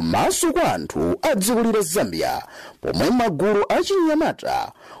zinaonekera kumaso kwa anthu a dziko la Zambia pomwe magulu a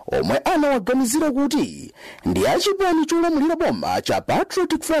Chinyanja omwe anawaganizira kuti ndi achipani cholamulira boma cha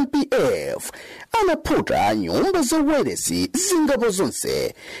Patriotic Front PF anaphuta nyumba za wireless zingapo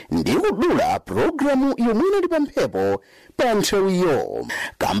zonse ndi kudula programu yomwe inali pa mphepo pa nthawiyo,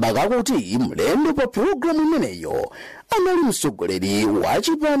 kamba kakuti mlendo pa programu imeneyo anali mtsogoleri wa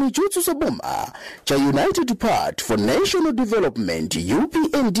chipani chotsutsa boma cha United Party for National Development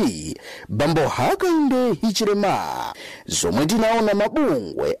UPND Bambo Hakainde Hichilema. Zomwe tinaona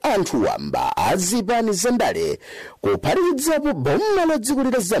mabungwe anthu wamba azipani zandale kuphatikizapo boma la dziko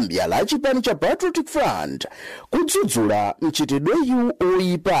la Zambia la chipani cha Patriotic Front kudzudzula mchitidweyu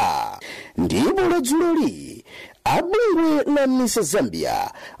oyipa. Ndipo ladzuloli abungwe la Misa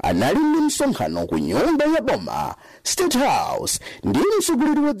Zambia anali ndi msonkhano ku nyumba ya boma State House ndi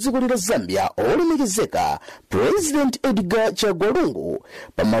mtsogoleri wa dziko la Zambia olemekezeka President Edgar Chagwa Lungu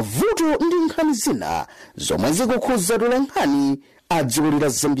pa mavuto ndi nkhani zina zomwe zikukhudza atolankhani a dziko la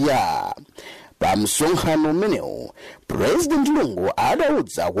Zambia. Pa msonkhano umenewu President Lungu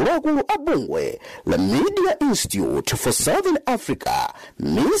adaudza akuluakulu a bungwe la Media Institute for Southern Africa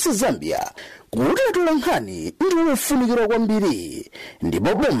Misa Zambia kuti atolankhani ndi ofunikira kwambiri,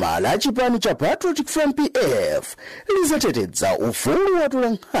 ndipo boma la chipani cha Patriotic Front PF lizateteza ufulu wa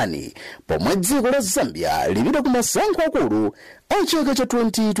atolankhani pomwe dziko la Zambia lipita ku masankho akulu a chaka cha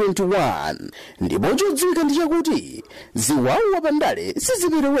 2021. Ndipo chodziwika ndi chakuti ziwawu wapandale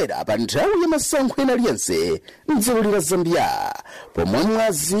siziperewera pa nthawi ya masankho ena aliyense mdziko la Zambia, pomwe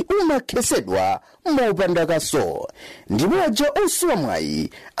mwazi umakhesedwa mopanda kaso ndipo aja osowa mwayi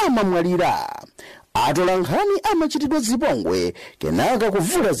amamwalira. Atolankhani amachitidwa zipongwe kenaka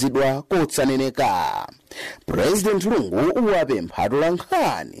kuvulazidwa kotsaneneka. President Lungu wapempha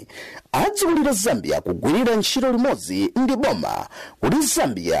atolankhani a dziko la Zambia kugwirira ntchito limodzi ndi boma kuti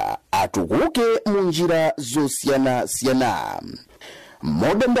Zambia atukuke mu njira zosiyanasiyana.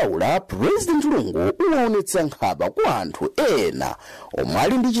 Modandaula, President Lungu waonetsa nkhaba kwa anthu ena omwe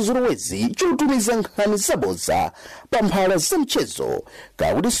ali ndi chizolowezi chotumiza nkhani zabodza pa mphala za mchezo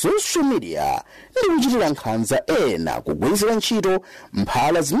kakuti social media ndi kuchitira nkhanza ena kugwirizira ntchito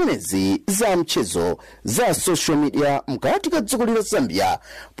mphala zimenezi za mchezo za social media mkati ka dziko la Zambia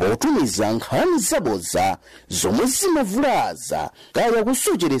potumiza nkhani zabodza zomwe zimavulaza kaya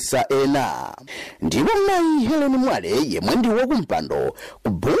kusocheretsa ena. Ndipo mayi Helen Mwale yemwe ndi wakumpando ku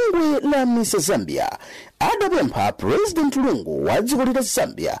bungwe la Misa Zambia adapempha President Lungu wa dziko la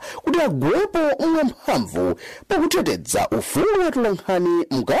Zambia kuti agwepo mwamphamvu pakuteteza ufulu wa atolankhani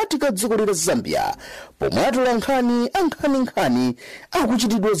mkati ka dziko la Zambia, pomwe atolankhani ankhani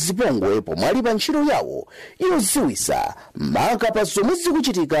akuchitidwa zipongwe pomwe ali pa ntchito yawo yoziwisa maka pa zomwe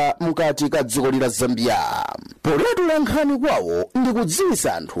zikuchitika mkati ka dziko la Zambia. Poli atolankhani kwawo ndi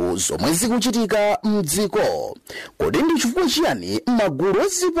kudziwisa anthu zomwe zikuchitika mdziko, kodi ndi chifukwa chiyani magulu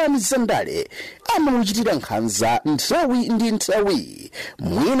azipani zandale amamuchitira nkhanza nthawi ndi nthawi,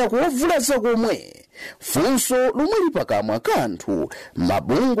 mwina kuwavulaza komwe? Funso lomwe li pakamwa ka anthu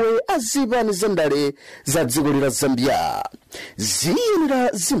mabungwe azipani zandale za dziko la Zambia. Ziyenera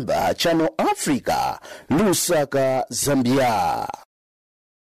Zimba, Channel Africa, Lusaka, Zambia.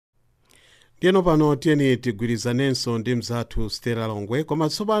 Ndiyeno pano tiyeni tigwirizanenso ndi mzathu Stella Longwe, koma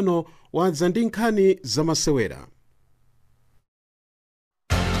tsopano wadza ndi nkhani zamasewera.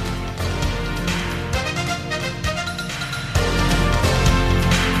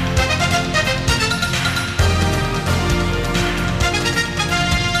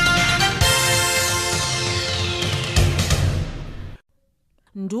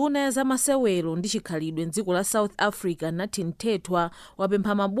 Nduna ya zamasewero ndi chikhalidwe mdziko la South Africa Nathi Nthethwa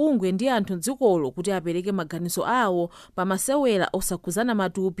wapempha mabungwe ndi anthu mdzikolo kuti apereke maganizo awo pa masewera osakhuzana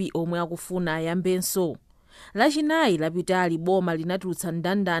matupi omwe akufuna ayambenso. Lachinayi lapitali boma linatulutsa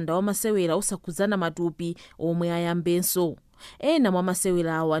mndandanda wa masewera osakhuzana matupi omwe ayambenso. Ena mwa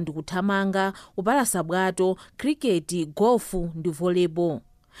masewera awa ndi kuthamanga, kupalasa bwato, kriketi, golfu ndi volleyball.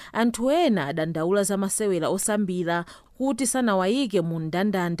 Anthu ena adandaula za masewera osambira kuti sanawayike mu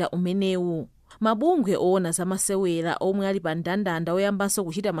mndandanda umenewu. Mabungwe oona za masewera omwe ali pa mndandanda oyambanso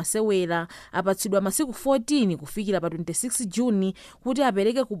kuchita masewera apatsidwa masiku 14 kufikira pa 26 Juni kuti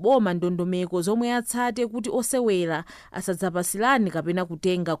apereke kuboma ndondomeko zomwe atsate kuti osewera asadzapasilani kapena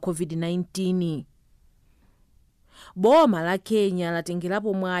kutenga COVID-19. Boma la Kenya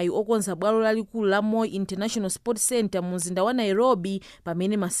latengerapo mwayi okonza bwalo lalikulu la Moi International Sports Center mu mzinda wa Nairobi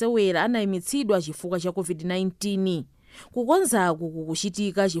pamene masewera anayimitsidwa chifukwa cha COVID-19. Kukonzaku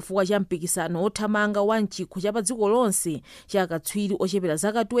kukuchitika chifukwa cha mpikisano othamanga wa mchikho cha pa dziko lonse cha akatswiri ochepera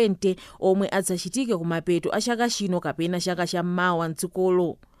zaka 20 omwe adzachitike kumapeto a chaka chino kapena chaka cham'mawa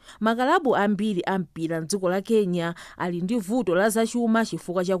mdzikolo. makalabu ambiri ampira mdziko la Kenya ali ndi vuto la zachuma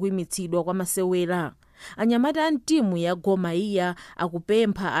chifukwa cha kuyimitsidwa kwa masewera. Anyamata a timu ya Gor Mahia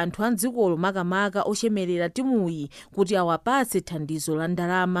akupempha anthu a mdzikolo makamaka ochemerera timuyi kuti awapatse thandizo la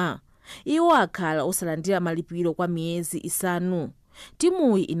ndalama. Iwo akhala osalandira malipiro kwa miyezi isanu.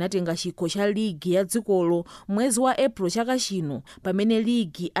 Timuyi inatenga chikho cha ligi ya dzikolo mwezi wa April chaka chino pamene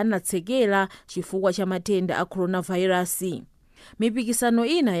ligi anatsekera chifukwa cha matenda a coronavirus. Mipikisano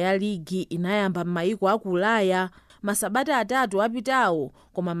ina ya ligi inayamba m'mayiko a Ulaya masabata atatu apitawo,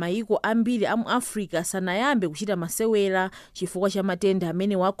 koma mayiko ambiri a mu Africa sanayambe kuchita masewera chifukwa cha matenda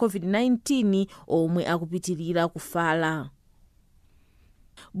amene wa COVID-19 omwe akupitirira kufala.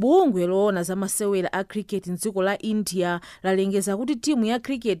 Bungwe loona za masewera a cricket mdziko la India lalengeza kuti timu ya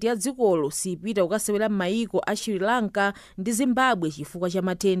cricket ya dzikolo sipita kukasewera m'mayiko a Sri Lanka ndi Zimbabwe chifukwa cha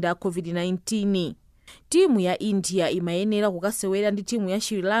matenda a COVID-19. Timu ya India imayenera kukasewera ndi timu ya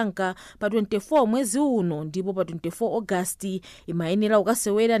Sri Lanka pa 24 mwezi uno, ndipo pa 24 August imayenera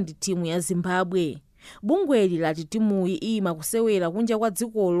kukasewera ndi timu ya Zimbabwe. Bungweli lati timuyi ima kusewera kunja kwa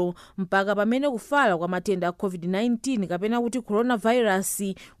dzikolo mpaka pamene kufala kwa matenda a COVID-19 kapena kuti coronavirus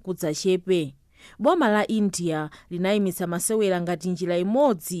kudzachepe. Boma la India linayimitsa masewera ngati njira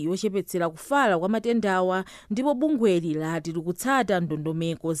imodzi yochepetsera kufala kwa matendawa, ndipo bungweli lati likutsata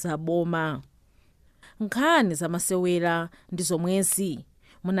ndondomeko za boma. Nkhani za masewera ndi zomwezi.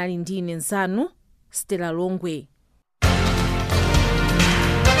 Munali ndine nzanu Stella Longwe.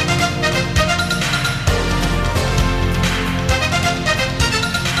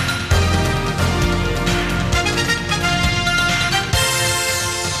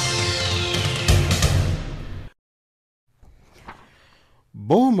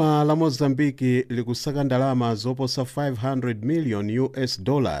 Boma la Mozambiki likusaka ndalama zoposa 500 million US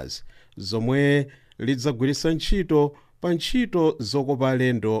dollars zomwe lidzagwiritsa ntchito pa ntchito zokopa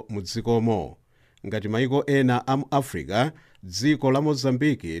alendo mu dzikomo. Ngati mayiko ena a mu Africa, dziko la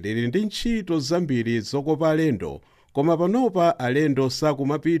Mozambiki lili ndi ntchito zambiri zokopa alendo, koma panopa alendo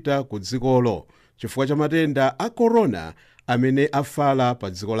sakumapita ku dzikolo chifukwa cha matenda a corona amene afala pa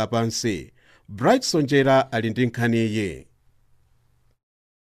dziko lapansi. Bright Sonjera ali ndi nkhaniyi.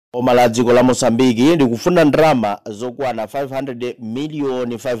 Boma la dziko la Mozambiki likufuna ndalama zokwana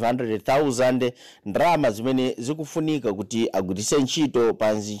 500,500,000 ndalama zimene zikufunika kuti agwiritse ntchito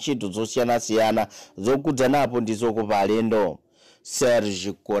pa ntchito zosiyanasiyana zokudzanapo ndi zokopa alendo.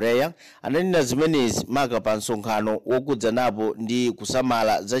 Serge Correa ananena zimenezi maka pa nsonkhano wokudzanapo ndi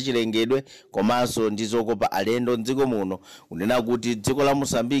kusamala zachilengedwe komanso ndi zokopa alendo mdziko muno, kunena kuti dziko la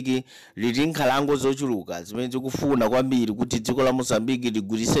Mozambiki lili nkhalango zochuluka zimene zikufuna kwambiri kuti dziko la Mozambiki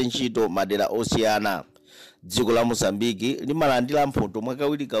ligwiritse ntchito madera osiyana. Dziko la Mozambiki limalandira mphoto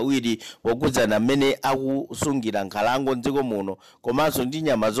mwakawirikawiri wokudzana mmene akusungira nkhalango mdziko muno komanso ndi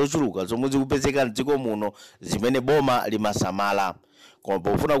nyama zochuluka zomwe zikupezeka mdziko muno zimene boma limasamala. Koma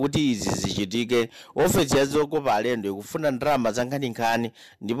pofuna kuti izi zichitike, ofesi ya zokopa alendo ikufuna ndalama za nkhaninkhani,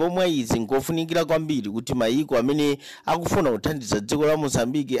 ndipo mwa izi nkofunikira kwambiri kuti mayiko amene akufuna kuthandiza dziko la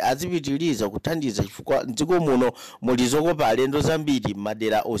Mozambiki azipitiriza kuthandiza chifukwa mdziko muno muli zokopa alendo zambiri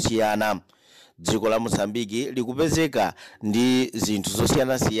m'madera osiyana. Dziko la Mozambiki likupezeka ndi zinthu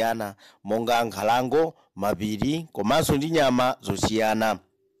zosiyanasiyana monga nkhalango, mapiri komanso ndi nyama zosiyana.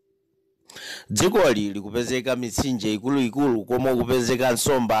 Dzikoli likupezeka mitsinje ikuluikulu komwe kupezeka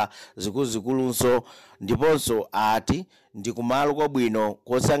nsomba zikuluzikulunso, ndiponso ati ndi kumalo kwabwino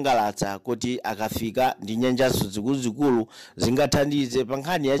kosangalatsa kuti akafika ndi nyanjanso zikuluzikulu zingathandize pa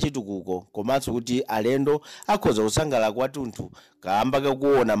nkhani ya chitukuko, komanso kuti alendo akhoza kusangalala kwathunthu kamba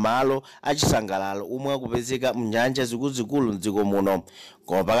kakuona malo achisangalalo omwe akupezeka mnyanja zikuluzikulu mdziko muno.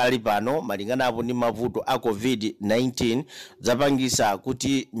 Koma pakali pano malinganapo ndi mavuto a COVID-19 zapangisa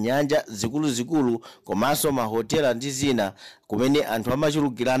kuti nyanja zikuluzikulu komanso mahotela ndi zina kumene anthu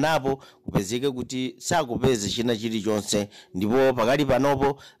amachulukiranapo kupezeke kuti sakupeza china chilichonse, ndipo pakali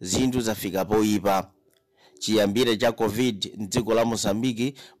panopo zinthu zafika poyipa. Chiyambire cha COVID mdziko la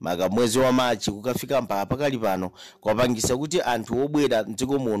Mozambiki maka mwezi wa Machi kukafika mpaka pakali pano kwapangisa kuti anthu obwera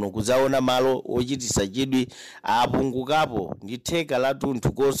mdziko muno kuzaona malo ochitisa chidwi apungukapo ndi theka la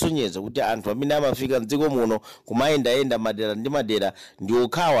thunthu kosonyeza kuti anthu amene amafika mdziko muno kumayendayenda madera ndi madera ndi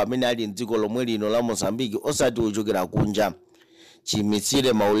okhawa amene ali mdziko lomwe lino la Mozambiki osati ochokera kunja.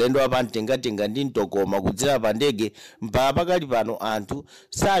 Chimitsire maulendo apamtengatenga ndi mtokoma kudzera pa ndege mpaka pakali pano anthu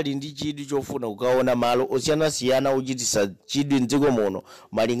sali ndi chidwi chofuna kukaona malo osiyanasiyana ochitisa chidwi mdziko muno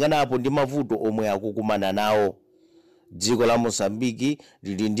malinganapo ndi mavuto omwe akukumana nawo. Dziko la Mozambiki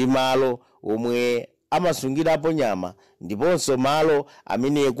lili ndi malo omwe amasungirapo nyama, ndiponso malo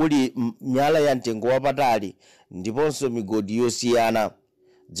amene kuli miyala ya mtengo wapatali, ndiponso migodi yosiyana.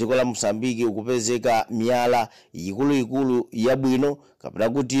 dziko la Mosambiki ukupezeka miyala ikuluikulu yabwino kapena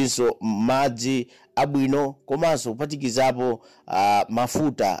kutinso madzi abwino komanso kuphatikizapo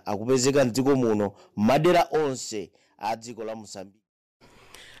mafuta akupezeka mdziko muno madera onse a dziko la Mosambiki.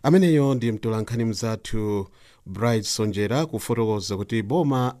 Ameneyo ndi mtolankhani mzathu Bright Sonjera kufotokoza kuti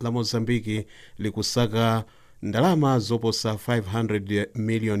boma la Mozambiki likusaka ndalama zoposa 500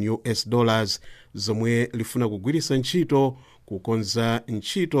 million US dollars zomwe lifuna kugwiritsa ntchito kukonza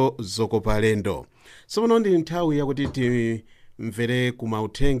ntchito zokopa alendo. Tsopano ndi nthawi yakuti timvere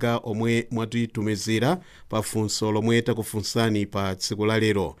kumauthenga omwe mwatitumizira pa funso lomwe takufunsani pa tsiku la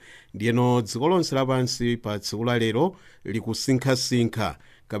lero. Ndiyeno dziko lonse lapansi pa tsiku la lero likusinkhasinkha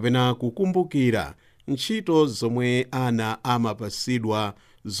kapena kukumbukira ntchito zomwe ana amapasidwa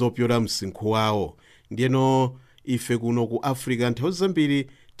zopyola msinkhu wawo. Ndiyeno ife kuno ku Africa nthawi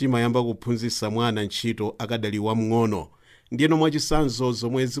zambiri timayamba kuphunzitsa mwana ntchito akadali wamng'ono. Ndiyeno mwachisanzo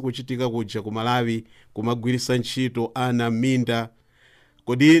zomwe zikuchitika kuja ku Malawi kumagwiritsa ntchito ana m'minda,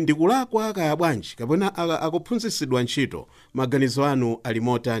 kodi ndikulakwa kaya bwanji kapena akuphunzitsidwa ntchito? Maganizo anu ali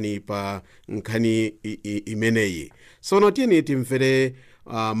motani pa nkhani imeneyi? Tsono tiyeni timvere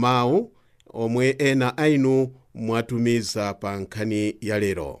mawu omwe ena ainu mwatumiza pa nkhani ya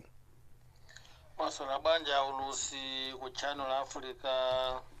lero. Maswala banja ulusi ku Channel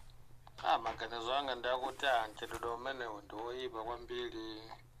Africa. Maganizo anga ndakuti ntchito umenewu ndi oyipa kwambiri.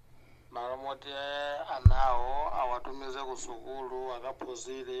 Malo moti anawo awatumize ku sukulu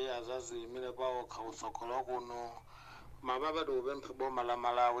akaphunzire azaziyimire pawo kutsogolo kuno. Mababa tikupempha boma la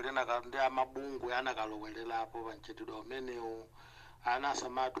Malawi ndi amabungwe anakalowelerapo pa ntchito umenewu. Ana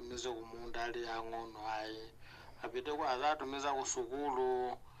asamatumize kumunda ali ang'ono ayi. Apite ku azatumiza ku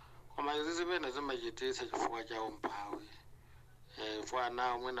sukulu. Koma izi zimene zimachititsa chifukwa cha umphawi. Fwa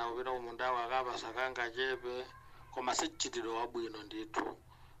nawo mwina upita kumunda wakapasa kanga chepe koma sichitidwe wabwino ndithu.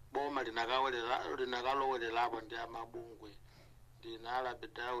 Boma linakalowelerapo ndi amabungwe. Ndinala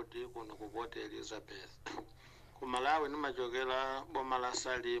Daudi kuno ku Port Elizabeth. Ku Malawi nimachokera boma la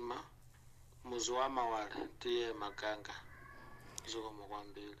Salima muzi wa Mawale tiye Maganga.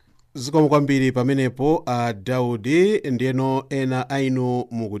 Zikomo kwambiri pamenepo Daudi. Ndiyeno ena ainu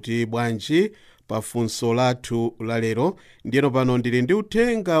mukuti bwanji pa funso lathu la lero. Ndiyeno pano ndili ndi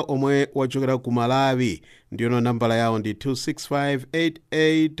uthenga omwe wachokera ku Malawi. Ndiyeno nambala yawo ndi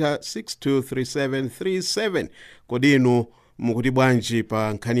 26588623737. Kodi inu mukuti bwanji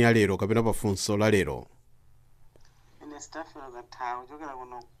pa nkhani ya lero kapena pa funso la lero? Ine Staffer Gathawu chokera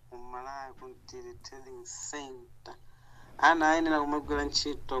kuno ku Malawi ku Trading Center. Ana ayenera kumagwira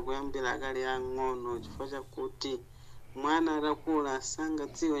ntchito kuyambira akali ang'ono chifukwa chakuti mwana atakula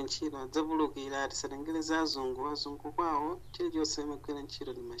sangadziwe ntchito adzapulukira tisatengere za azungu kwawo chilichonse amagwira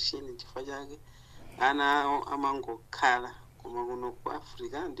ntchito ndi mashini. Chifukwa chake ana awo amangokhala. Koma kuno ku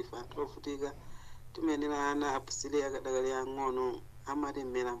Africa ndife anthu ovutika. Timayenera ana aphunzire akadakali ang'ono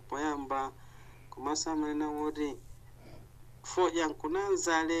amalemera poyamba komanso amanena kuti fodya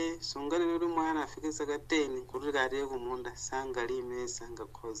nkunanzale songalero kuti mwana afike zaka 10 kuti katiye kumunda sangalime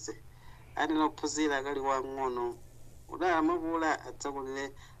sangakhoze. Ayenera kuphunzira akali wang'ono udala amakula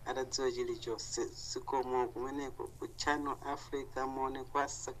adzakulire atadziwa chilichonse. Zikomo kumeneko ku Channel Africa mone kwa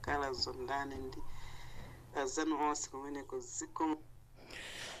Sakala Zondani ndi azanu onse kumeneko.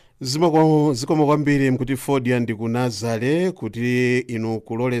 Zikomo kwambiri mkuti fodya ndi kunazale kuti inu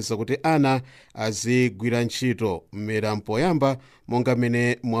kuloleza kuti ana azigwira ntchito mmera mpoyamba monga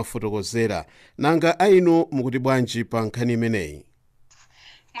mmene mwafotokozera. Nanga ainu mukuti bwanji pa nkhani imeneyi?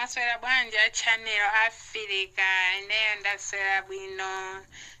 Mwaswera bwanji a Channel Africa. Ineyo ndaswera bwino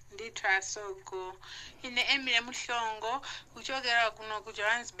ndithu asogo. Ine Emile Muhlongo kuchokera kuno ku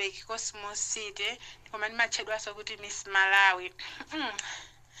Johannesburg Cosmos City koma ndimatchedwanso kuti Miss Malawi.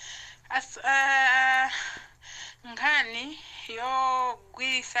 Nkhani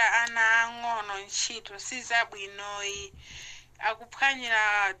yogwiritsa ana ang'ono ntchito sizabwinoyi.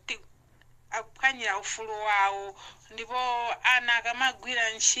 Akuphwanyira ufulu wawo ndipo ana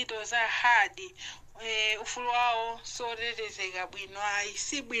akamagwira ntchito za hadi ufulu wawo sotetezeka bwino ayi.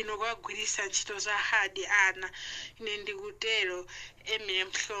 Si bwino kugwiritsa ntchito za hadi ana. Ine ndikutero Emile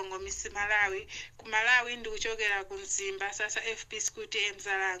Mhlongo Miss Malawi. Ku Malawi ndikuchokera ku Mzimba sasa FP Skuti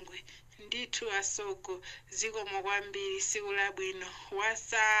Mzalangwe. Ndithu asogo. Zikomo kwambiri siku labwino.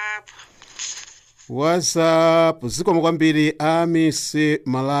 WhatsApp. Zikomo kwambiri a Miss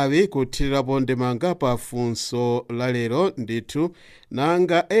Malawi kuthirirapo ndemanga pa funso la lero ndithu.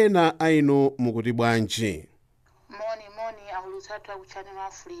 Nanga ena ainu mukuti bwanji? Moni aulutsathu ku Channel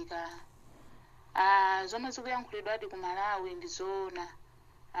Africa. Zomwe zikuyankhulidwa adi ku Malawi ndizoona.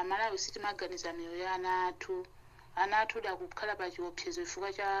 Malawi sitimaganiza miyoyo ya ana athu. ana athu akukhala pa chiopsezo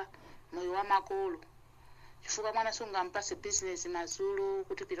chifukwa cha moyo wa makolo, chifukwa mwana sungampase business mazulu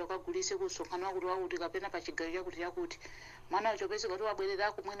kuti pita ukagulise kusonkhano wakuti wakuti kapena pa chigayo chakuti yakuti mwana ucho pese kuti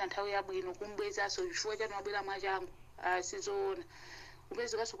wabwerera kumwena nthawi yabwino kumbwezaso chifukwa chani wabwera mwachangu sizoona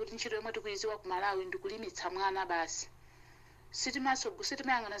kupezekaso kuti ntchito yomwe tikuyiziwa ku Malawi ndikulimitsa mwana basi.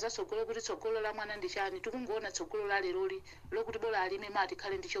 Sitimayang'ana za tsogolo kuti tsogolo la mwana ndi chani, tikungoona tsogolo la leroli lokuti bola alime mati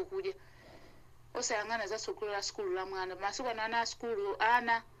khale ndi chokudya, osayang'ana za tsogolo la sukulu la mwana. Masiku ana sukulu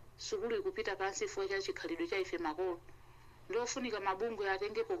sukulu ikupita pansi chifukwa cha chikhalidwe cha ife makolo. Ndofunika mabungwe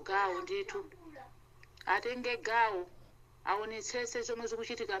atengepo gawo ndithu, atenge gawo aonetsetse zomwe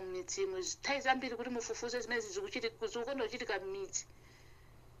zikuchitika m'midzimu. Nthawi zambiri kuti mufufuze zimene zikuchitika m'midzi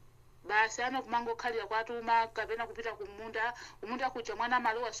basi kumangokhalira kwatuma kapena kupita kumunda kuja mwana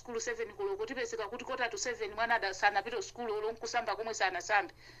malowa skulu 7 koloko tipezeka kuti kota to 7 mwana sanapita skulu olo nkusamba komwe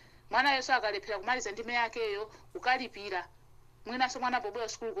sanasambe mwana yeso akalephera kumaliza ndime yakeyo ukalipira mwinaso mwana pobwera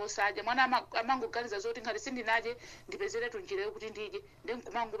skulu kosadya mwana amangoganiza zoti ngati sindinaje ndipezere tunjira yokuti ndije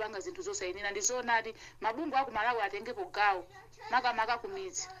ndenkumangopanga zinthu zosayenera. Ndizoonadi mabungwe aku Malawi atengepo gawo makamaka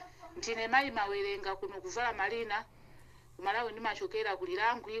kumidzi. Ndine mayi Mawerenga kuno kuvala malina Malawi ndimachokera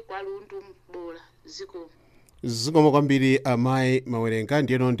kulilangwi kwa Lundu Bola zikomo kwambiri amayi Mawerenga.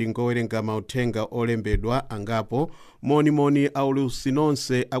 Ndiyeno ndingowerenga mauthenga olembedwa angapo. Moni aulusi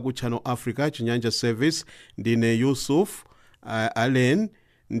nonse aku Channel Africa Chinyanja Service. Ndine Yusuf Allen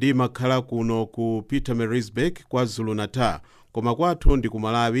ndimakhala kuno ku Pietermaritzburg kwa Zulu-Natal, koma kwathu ndi ku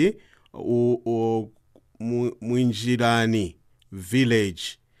Malawi Mwinjirani village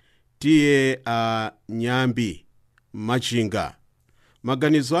tiye Nyambi Machinga.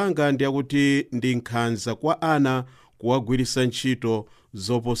 Maganizo anga ndi akuti ndi nkhanza kwa ana kuwagwiritsa ntchito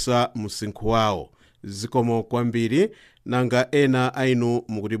zoposa msinkhu wawo. Zikomo kwambiri. Nanga ena ainu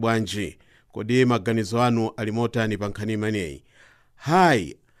mukuti bwanji? Kodi maganizo anu ali motani pa nkhani imeneyi?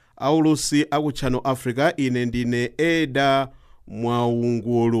 Hai aulusi aku Channel Africa, ine ndine Eda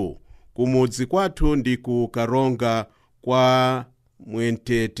Mwaungulu. Kumudzi kwathu ndi ku Karonga kwa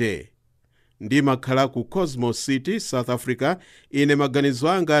Mwentete. Ndimakhala ku Cosmos City, South Africa. Ine maganizo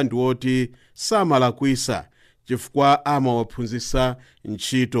anga ndi oti samalakwisa chifukwa amawaphunzitsa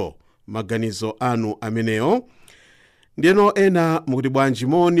ntchito. Maganizo anu ameneyo. Ndiyeno ena mukuti bwanji?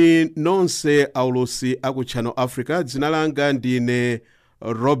 Moni nonse aulusi aku Channel Africa. Dzina langa ndine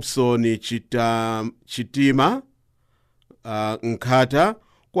Robson Chitima Nkhata.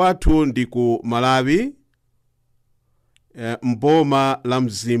 Kwathu ndi ku Malawi mboma la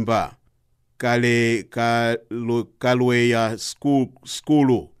Mzimba Kalweya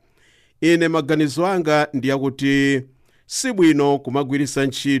skulu. Ine maganizo anga ndi akuti sibwino kumagwiritsa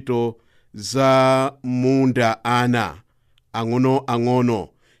ntchito za munda ana ang'ono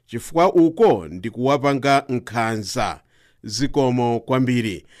chifukwa uko ndi kuwapanga nkhanza. Zikomo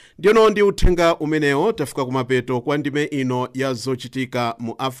kwambiri. Ndiyeno ndi uthenga umenewo tafika kumapeto kwa ndime ino ya zochitika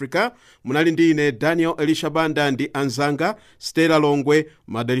mu Africa. Munali ndi ine Daniel Elisha Banda ndi anzanga Stella Longwe,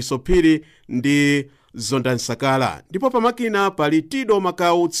 Madaliso Phiri ndi Zonda Nsakala. Ndipo pamakina pali Tido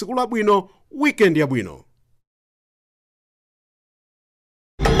Makau. Tsiku labwino, weekend yabwino.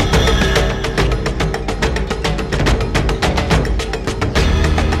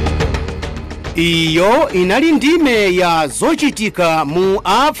 Iyo inali ndime ya zochitika mu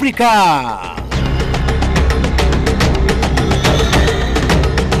Africa.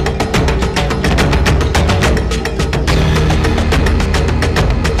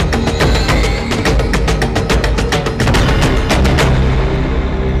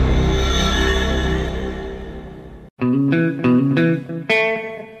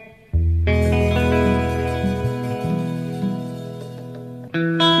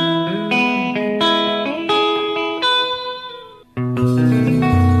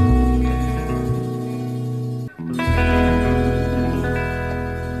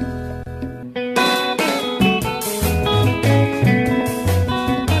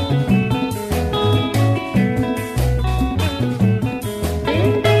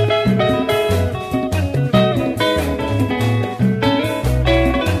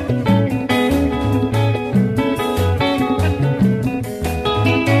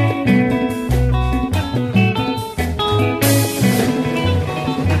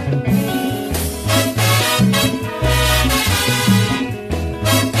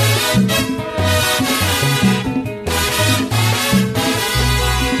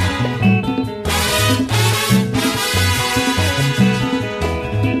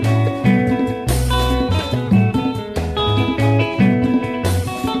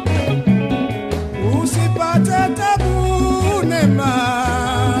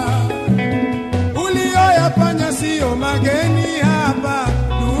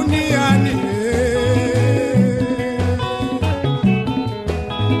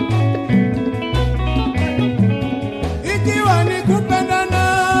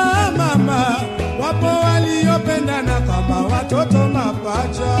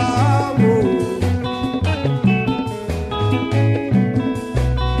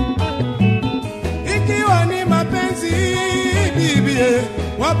 Ikiwa ni mapenzi bibie,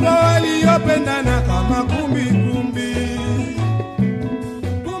 wapo waliopendana kama kumbi kumbi.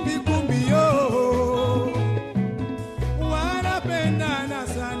 Kumbi kumbi yo, wanapendana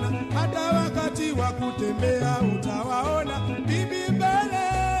sana, hata wakati wa kutembea utawaona